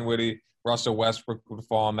Spencer Dinwiddie. Russell Westbrook would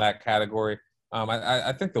fall in that category.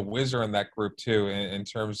 I think the Wiz are in that group too in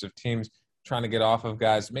terms of teams trying to get off of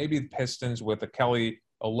guys. Maybe the Pistons with a Kelly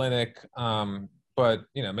Olynyk, but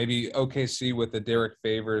maybe OKC with the Derek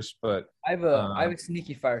Favors. But I have a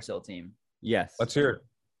sneaky fire sale team. Yes. Let's hear it.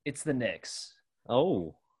 It's the Knicks.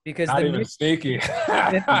 Oh. Because not even sneaky.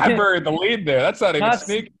 I buried the lead there. That's not even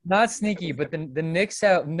sneaky. Not sneaky, but the Knicks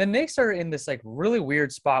are in this like really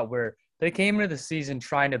weird spot where they came into the season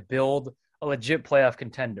trying to build a legit playoff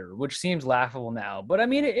contender, which seems laughable now. But, I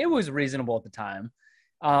mean, it was reasonable at the time.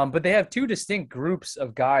 But they have two distinct groups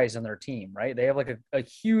of guys on their team, right? They have, like, a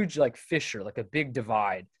huge, like, fissure, like a big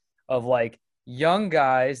divide of, like, young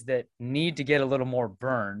guys that need to get a little more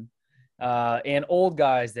burn and old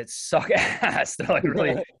guys that suck ass. They're, like,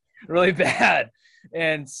 really, really bad.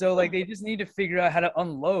 And so, like, they just need to figure out how to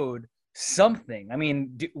unload something. I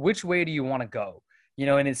mean, which way do you want to go?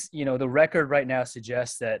 And it's, the record right now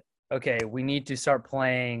suggests that, okay, we need to start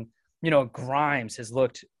playing, Grimes has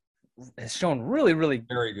shown really, really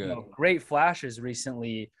very good, great flashes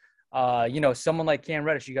recently. Someone like Cam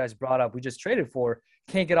Reddish, you guys brought up, we just traded for,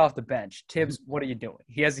 can't get off the bench. Tibbs, what are you doing?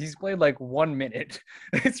 He's played like 1 minute.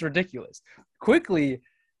 It's ridiculous. Quickly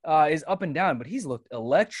is up and down, but he's looked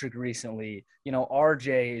electric recently.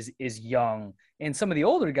 RJ is young. And some of the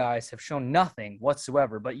older guys have shown nothing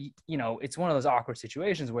whatsoever. But, it's one of those awkward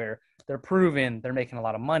situations where they're proven, they're making a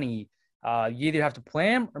lot of money. You either have to play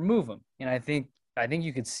them or move them. And I think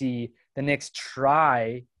you could see the Knicks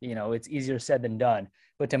try, it's easier said than done,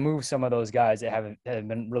 but to move some of those guys that have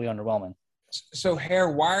been really underwhelming. So, Hare,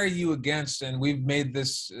 why are you against, and we've made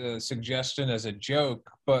this suggestion as a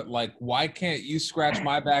joke, but, like, why can't you scratch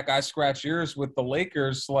my back, I scratch yours with the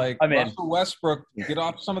Lakers? Like, Russell Westbrook, get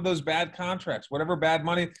off some of those bad contracts, whatever bad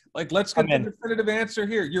money. Like, let's get the definitive answer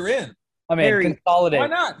here. You're in. Consolidate. Why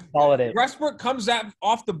not? Consolidate. Westbrook comes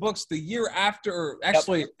off the books the year after,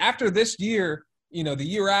 after this year, the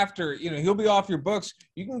year after, he'll be off your books.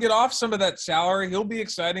 You can get off some of that salary. He'll be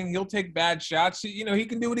exciting. He'll take bad shots. He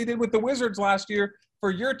can do what he did with the Wizards last year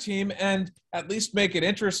for your team and at least make it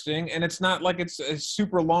interesting. And it's not like it's a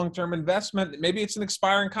super long-term investment. Maybe it's an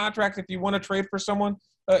expiring contract if you want to trade for someone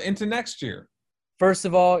into next year. First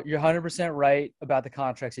of all, you're 100% right about the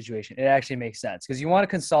contract situation. It actually makes sense because you want to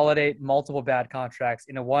consolidate multiple bad contracts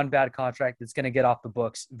into one bad contract that's going to get off the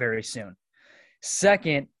books very soon.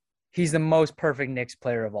 Second, he's the most perfect Knicks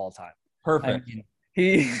player of all time. Perfect.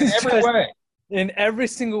 In every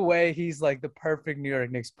single way, he's like the perfect New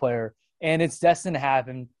York Knicks player. And it's destined to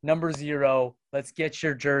happen. Number 0, let's get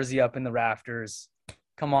your jersey up in the rafters.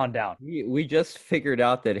 Come on down. We just figured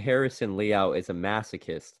out that Harrison Liao is a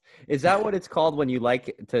masochist. Is that what it's called when you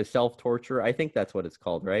like to self-torture? I think that's what it's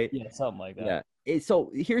called, right? Yeah, something like that. Yeah.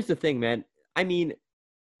 So here's the thing, man. I mean,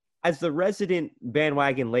 as the resident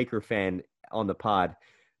bandwagon Laker fan on the pod,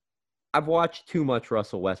 I've watched too much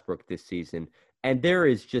Russell Westbrook this season, and there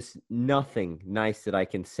is just nothing nice that I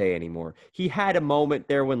can say anymore. He had a moment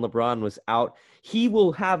there when LeBron was out. He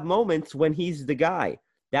will have moments when he's the guy.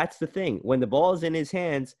 That's the thing. When the ball is in his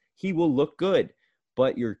hands, he will look good.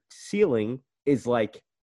 But your ceiling is like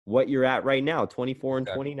what you're at right now, 24 and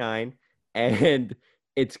 29. And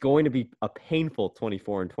it's going to be a painful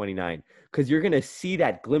 24 and 29 because you're going to see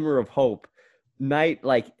that glimmer of hope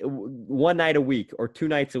one night a week or 2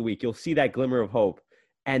 nights a week. You'll see that glimmer of hope.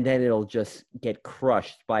 And then it'll just get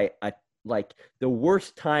crushed by the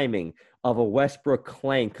worst timing of a Westbrook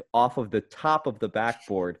clank off of the top of the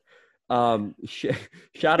backboard. Shout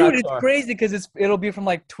out. Dude, it's crazy because it'll be from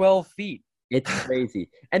like 12 feet. It's crazy.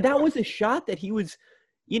 And that was a shot that he was,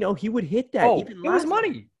 he would hit that. It was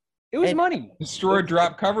money. It was money. Destroyed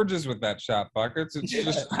drop coverages with that shot, Buckets. It's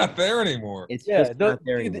just not there anymore. It's just not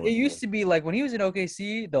there anymore. It used to be like when he was in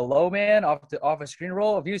OKC, the low man off a screen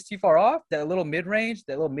roll. If he was too far off, that little mid range,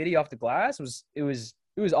 that little midi off the glass it was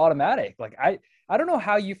automatic. Like I don't know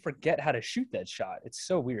how you forget how to shoot that shot. It's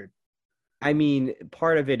so weird. I mean,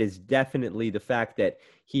 part of it is definitely the fact that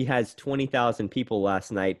he has 20,000 people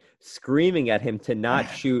last night screaming at him to not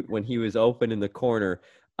shoot when he was open in the corner.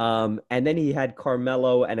 And then he had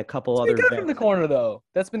Carmelo and a couple He other got from vets. the corner though.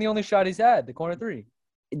 That's been the only shot he's had, the corner three.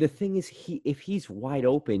 The thing is, if he's wide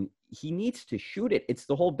open, he needs to shoot it. It's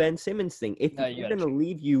the whole Ben Simmons thing. If No, you he's gotta going to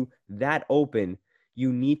leave you that open,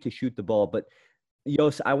 you need to shoot the ball. But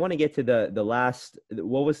Yos, I want to get to the last.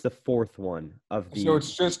 What was the fourth one of the? So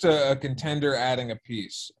it's just a contender adding a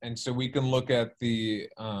piece, and so we can look at the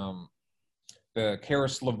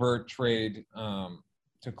Karis LeVert trade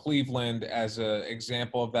to Cleveland as an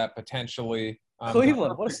example of that potentially.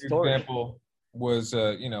 Cleveland, what a story! Example was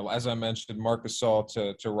as I mentioned, Marc Gasol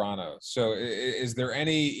to Toronto. So is there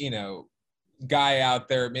any guy out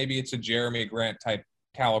there? Maybe it's a Jeremy Grant type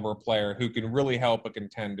caliber player who can really help a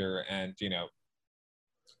contender and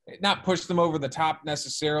not push them over the top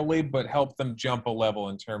necessarily, but help them jump a level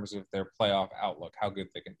in terms of their playoff outlook, how good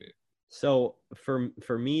they can be. So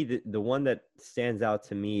for me, the one that stands out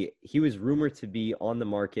to me, he was rumored to be on the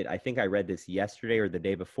market. I think I read this yesterday or the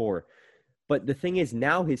day before. But the thing is,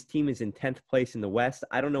 now his team is in 10th place in the West.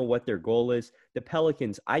 I don't know what their goal is. The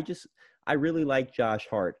Pelicans, I really like Josh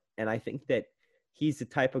Hart. And I think that he's the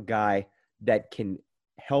type of guy that can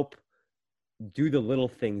help do the little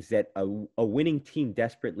things that a winning team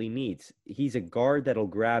desperately needs. He's a guard that'll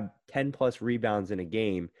grab 10 plus rebounds in a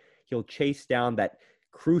game. He'll chase down that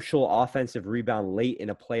crucial offensive rebound late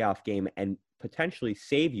in a playoff game and potentially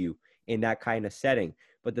save you in that kind of setting.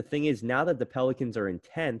 But the thing is, now that the Pelicans are in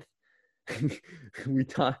 10th,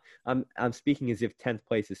 I'm speaking as if 10th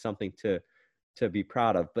place is something to be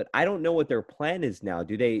proud of. But I don't know what their plan is now.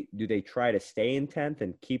 Do they try to stay in 10th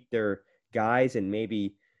and keep their guys and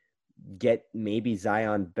maybe get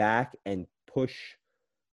Zion back and push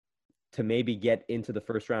to maybe get into the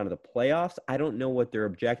first round of the playoffs? I don't know what their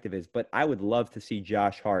objective is, but I would love to see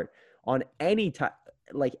Josh Hart on any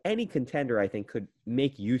any contender. I think could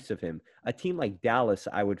make use of him. A team like Dallas,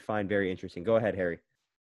 I would find very interesting. Go ahead, Harry.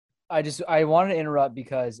 I wanted to interrupt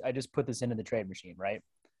because I just put this into the trade machine, right?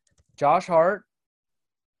 Josh Hart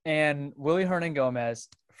and Willie Hernangomez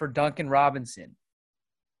for Duncan Robinson.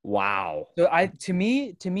 Wow. So to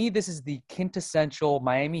me, this is the quintessential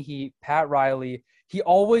Miami Heat, Pat Riley. He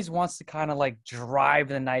always wants to kind of like drive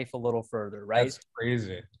the knife a little further, right? That's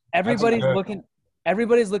crazy. Everybody's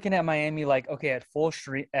looking at Miami like, okay, at full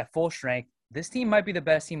strength, this team might be the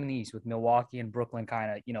best team in the East with Milwaukee and Brooklyn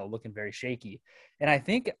kind of, looking very shaky. And I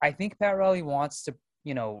think Pat Riley wants to,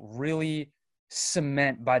 really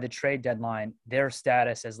cement by the trade deadline their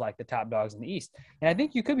status as like the top dogs in the East. And I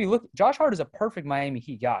think you could be Josh Hart is a perfect Miami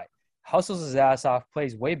Heat guy. Hustles his ass off,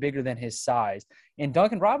 plays way bigger than his size. And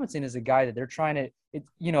Duncan Robinson is a guy that they're trying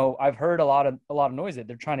to, I've heard a lot of noise that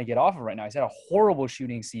they're trying to get off of right now. He's had a horrible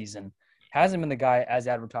shooting season. Hasn't been the guy as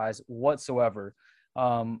advertised whatsoever.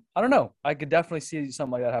 I don't know. I could definitely see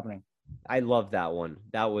something like that happening. I love that one.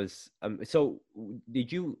 That was so. Did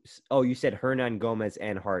you? Oh, you said Hernangomez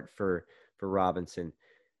and Hart for Robinson.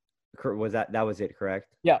 Was that was it? Correct?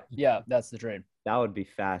 Yeah, that's the trade. That would be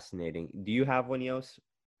fascinating. Do you have one, Yos?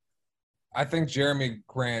 I think Jeremy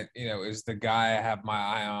Grant, is the guy I have my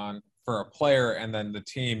eye on for a player, and then the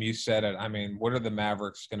team. You said it. I mean, what are the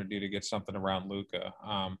Mavericks going to do to get something around Luka?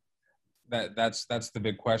 That's the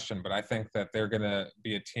big question. But I think that they're going to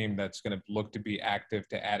be a team that's going to look to be active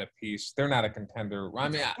to add a piece. They're not a contender. I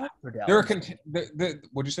mean, they're a contender.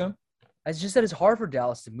 What'd you say? I just said it's hard for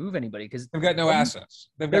Dallas to move anybody because they've got no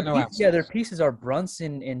assets. They've got no assets. Yeah, their pieces are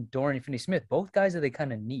Brunson and Dorian Finney-Smith, both guys that they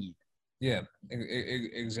kind of need. Yeah,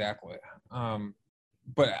 exactly.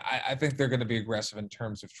 But I think they're going to be aggressive in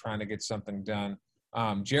terms of trying to get something done.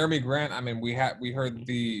 Jeremy Grant, I mean, we heard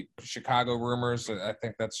the Chicago rumors. I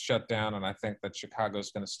think that's shut down, and I think that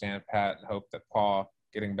Chicago's going to stand pat and hope that Paul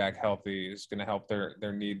getting back healthy is going to help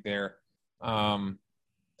their need there.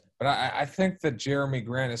 But I think that Jeremy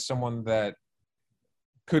Grant is someone that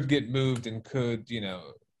could get moved and could,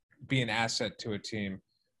 be an asset to a team.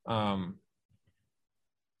 I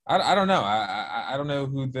don't know. I don't know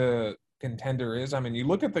who the contender is. I mean, you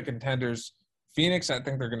look at the contenders. Phoenix, I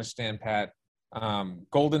think they're going to stand pat.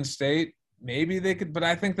 Golden State, maybe they could, but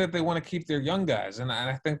I think that they want to keep their young guys, and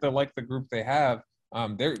I think they like the group they have.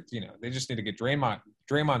 They just need to get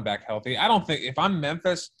Draymond back healthy. I don't think if I'm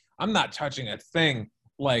Memphis, I'm not touching a thing.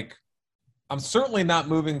 Like, I'm certainly not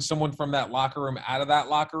moving someone from that locker room out of that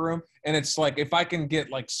locker room. And it's like, if I can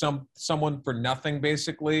get like someone for nothing,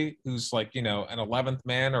 basically, who's like, an 11th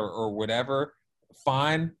man or whatever,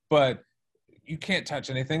 fine, but you can't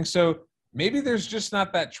touch anything. So maybe there's just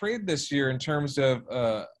not that trade this year in terms of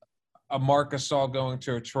a Marc Gasol going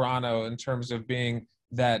to Toronto, in terms of being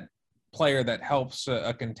that player that helps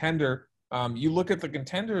a contender. You look at the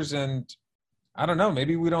contenders, and I don't know,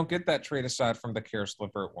 maybe we don't get that trade aside from the Karis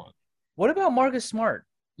LeVert one. What about Marcus Smart?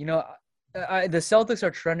 You know, the Celtics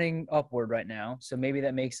are trending upward right now, so maybe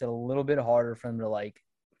that makes it a little bit harder for them to like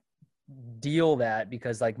deal that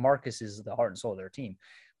because like Marcus is the heart and soul of their team.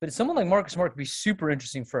 But someone like Marcus Smart could be super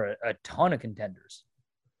interesting for a ton of contenders.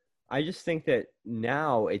 I just think that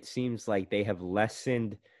now it seems like they have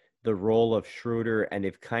lessened the role of Schroeder, and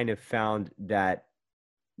they've kind of found that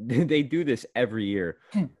they do this every year.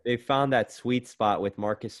 They found that sweet spot with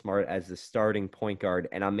Marcus Smart as the starting point guard,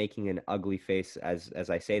 and I'm making an ugly face as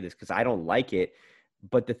I say this because I don't like it.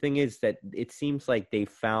 But the thing is that it seems like they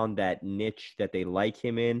found that niche that they like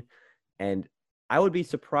him in, and I would be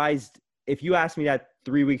surprised if you asked me that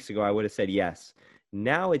 3 weeks ago. I would have said yes.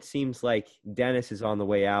 Now it seems like Dennis is on the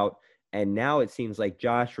way out, and now it seems like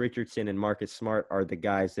Josh Richardson and Marcus Smart are the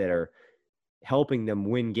guys that are helping them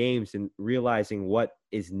win games and realizing what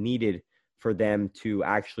is needed for them to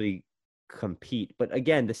actually compete. But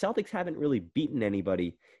again, the Celtics haven't really beaten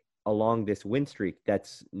anybody along this win streak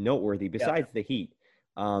that's noteworthy besides the Heat.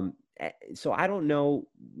 So I don't know.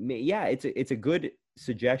 Yeah, it's a good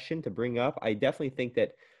suggestion to bring up. I definitely think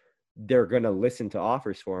that they're going to listen to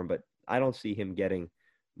offers for him, but I don't see him getting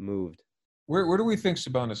moved. Where do we think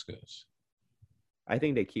Sabonis goes? I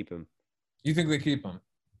think they keep him. You think they keep him?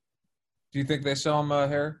 Do you think they sell him,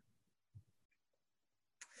 Harry?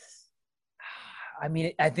 I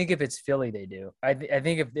mean, I think if it's Philly, they do. I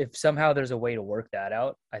think if somehow there's a way to work that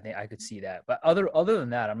out, I think I could see that. But other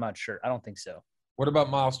than that, I'm not sure. I don't think so. What about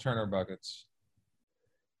Miles Turner buckets?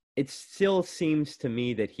 It still seems to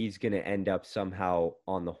me that he's going to end up somehow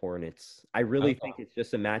on the Hornets. I really think it's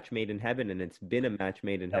just a match made in heaven, and it's been a match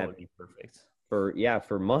made in That heaven would be perfect.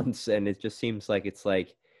 for months. And it just seems like it's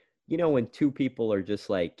like, you know, when two people are just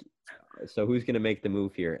like, so who's going to make the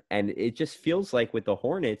move here? And it just feels like with the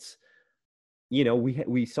Hornets, you know,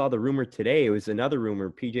 we saw the rumor today. It was another rumor.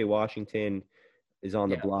 PJ Washington is on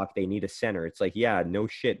the block. They need a center. It's like, yeah, no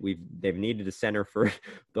shit. They've needed a center for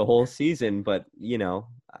the whole season. But, you know,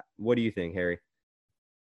 what do you think, Harry?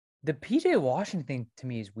 The PJ Washington thing to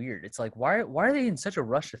me is weird. It's like, why are they in such a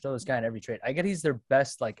rush to throw this guy in every trade? I get he's their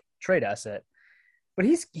best like trade asset, but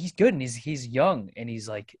he's good and he's young and he's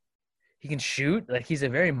like, he can shoot. Like he's a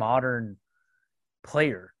very modern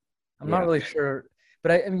player. I'm not really sure,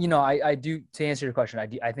 but I do, to answer your question,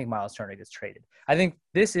 I think Miles Turner gets traded. I think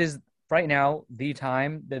this is right now the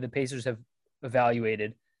time that the Pacers have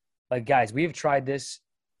evaluated. Like, guys, we have tried this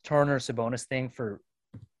Turner Sabonis thing for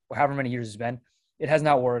however many years it's been. It has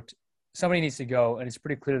not worked. Somebody needs to go, and it's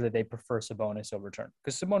pretty clear that they prefer Sabonis over Turner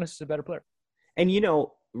because Sabonis is a better player. And, you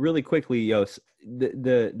know, really quickly, Yos,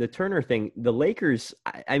 the Turner thing, the Lakers,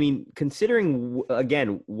 I mean, considering,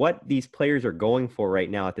 again, what these players are going for right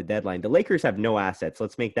now at the deadline, the Lakers have no assets.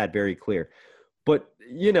 Let's make that very clear. But,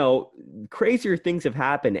 you know, crazier things have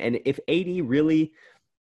happened. And if AD really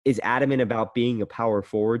is adamant about being a power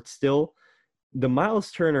forward still, the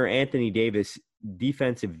Miles Turner, Anthony Davis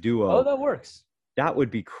defensive duo. Oh, that works. That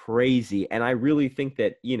would be crazy. And I really think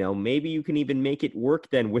that, you know, maybe you can even make it work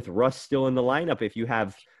then with Russ still in the lineup if you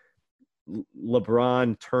have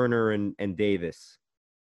LeBron, Turner, and Davis.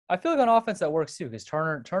 I feel like on offense that works too because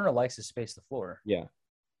Turner likes to space the floor. Yeah.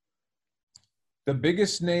 The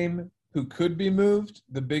biggest name who could be moved,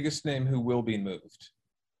 the biggest name who will be moved.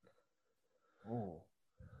 Ooh.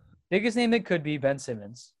 Biggest name that could be Ben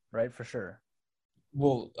Simmons, right? For sure.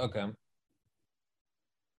 Well, okay.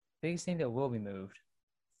 Biggest name that will be moved.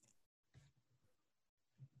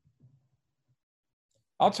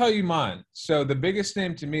 I'll tell you mine. So the biggest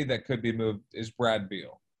name to me that could be moved is Brad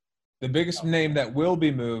Beal. The biggest name that will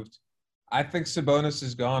be moved, I think Sabonis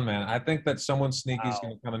is gone, man. I think that someone sneaky is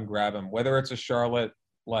going to come and grab him, whether it's a Charlotte,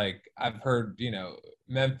 like I've heard, you know,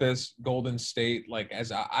 Memphis, Golden State, like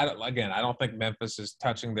I don't think Memphis is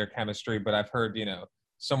touching their chemistry, but I've heard, you know,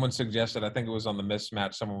 someone suggested, I think it was on the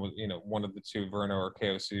mismatch, someone was, you know, one of the two, Verno or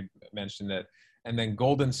KOC mentioned it. And then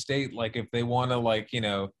Golden State, like if they want to, like, you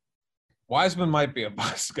know, Wiseman might be a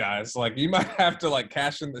bust, guys. Like you might have to like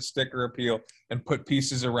cash in the sticker appeal and put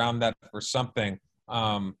pieces around that for something.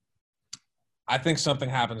 I think something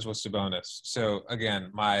happens with Sabonis. So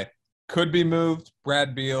again, my could be moved,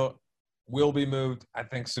 Brad Beal will be moved. I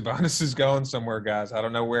think Sabonis is going somewhere, guys. I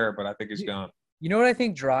don't know where, but I think he's gone. You know what I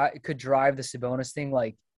think could drive the Sabonis thing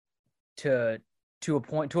like to a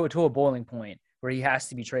point, to a boiling point where he has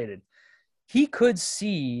to be traded. He could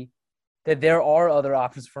see that there are other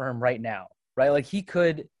options for him right now, right? Like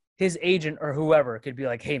his agent or whoever could be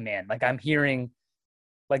like, hey man, like I'm hearing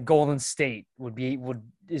like Golden State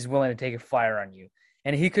is willing to take a flyer on you.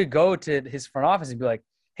 And he could go to his front office and be like,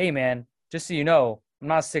 hey man, just so you know, I'm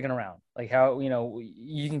not sticking around. Like how,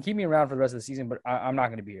 you can keep me around for the rest of the season, but I'm not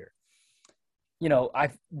going to be here.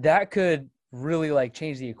 That could really like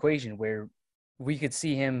change the equation where we could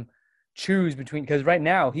see him choose between, because right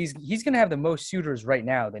now he's going to have the most suitors right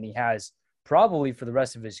now than he has probably for the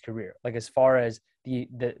rest of his career. Like as far as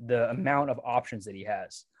the amount of options that he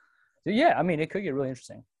has. So yeah, I mean, it could get really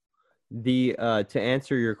interesting. To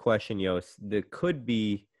answer your question, Yost, the could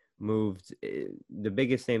be moved. The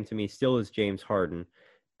biggest name to me still is James Harden,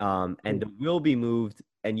 and the will be moved.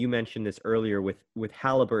 And you mentioned this earlier with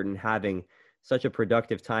Halliburton having such a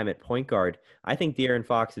productive time at point guard. I think De'Aaron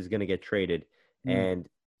Fox is going to get traded, and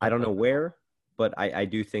I don't know where, but I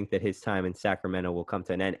do think that his time in Sacramento will come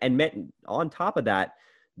to an end. And on top of that,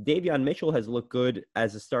 Davion Mitchell has looked good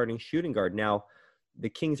as a starting shooting guard. Now, the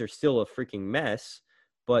Kings are still a freaking mess.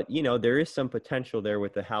 But, there is some potential there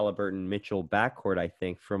with the Halliburton-Mitchell backcourt, I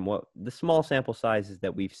think, from what the small sample sizes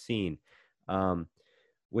that we've seen.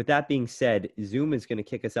 With that being said, Zoom is going to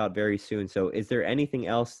kick us out very soon. So is there anything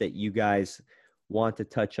else that you guys want to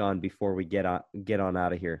touch on before we get on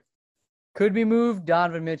out of here? Could be moved.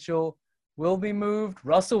 Donovan Mitchell will be moved.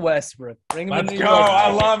 Russell Westbrook. Bring him Let's go. I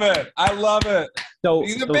love it. I love it. So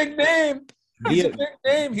he's a big name. He's a big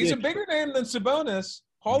name. He's a bigger name than Sabonis.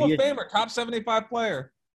 Hall of Famer, top 75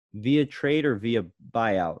 player. Via trade or via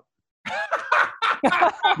buyout?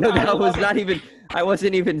 No, that was not even – I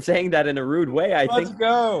wasn't even saying that in a rude way. Let's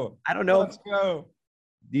go. I don't know. Let's go.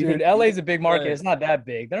 Dude, LA's a big market. It's not that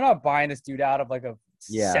big. They're not buying this dude out of like a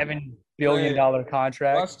 $7 billion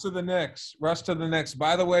contract. Russ to the Knicks.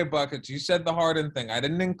 By the way, Buckets, you said the Harden thing. I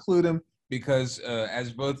didn't include him because,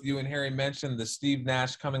 as both you and Harry mentioned, the Steve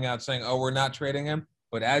Nash coming out saying, oh, we're not trading him.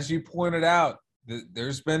 But as you pointed out,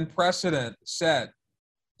 there's been precedent set.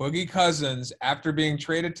 Boogie Cousins, after being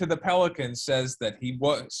traded to the Pelicans, said that he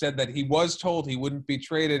was told he wouldn't be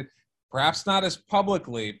traded, perhaps not as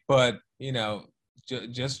publicly, but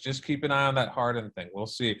just keep an eye on that Harden thing. We'll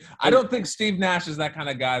see. I don't think Steve Nash is that kind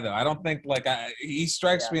of guy, though. I don't think he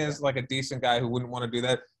strikes me as like a decent guy who wouldn't want to do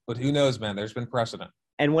that. But who knows, man? There's been precedent.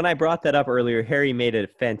 And when I brought that up earlier, Harry made a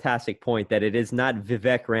fantastic point that it is not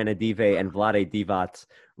Vivek Ranadive and Vlade Divac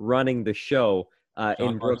running the show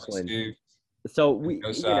in Brooklyn. So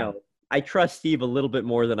I trust Steve a little bit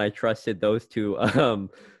more than I trusted those two.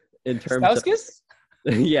 In terms Stauskas?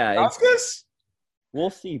 Yeah, Stauskas?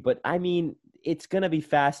 We'll see. But I mean, it's gonna be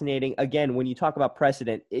fascinating. Again, when you talk about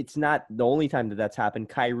precedent, it's not the only time that's happened.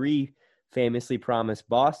 Kyrie famously promised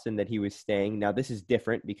Boston that he was staying. Now this is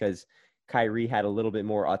different because Kyrie had a little bit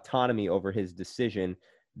more autonomy over his decision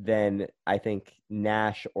than I think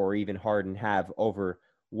Nash or even Harden have over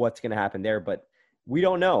what's going to happen there. But we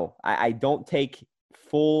don't know. I don't take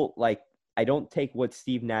I don't take what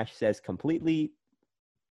Steve Nash says completely,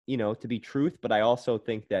 to be truth. But I also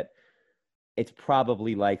think that it's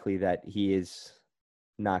probably likely that he is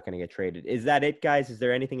not going to get traded. Is that it, guys? Is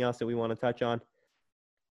there anything else that we want to touch on?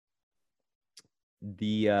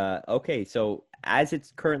 Okay, so as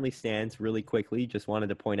it currently stands, really quickly, just wanted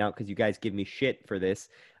to point out because you guys give me shit for this.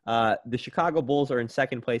 The Chicago Bulls are in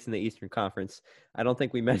second place in the Eastern Conference. I don't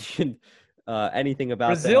think we mentioned anything about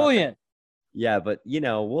Brazilian. Yeah, but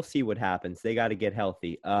we'll see what happens. They got to get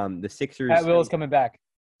healthy. The Sixers. Pat Will is coming back.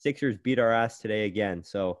 Sixers beat our ass today again.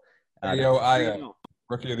 So,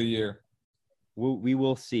 Rookie of the year. We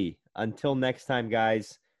will see. Until next time,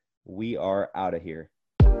 guys. We are out of here.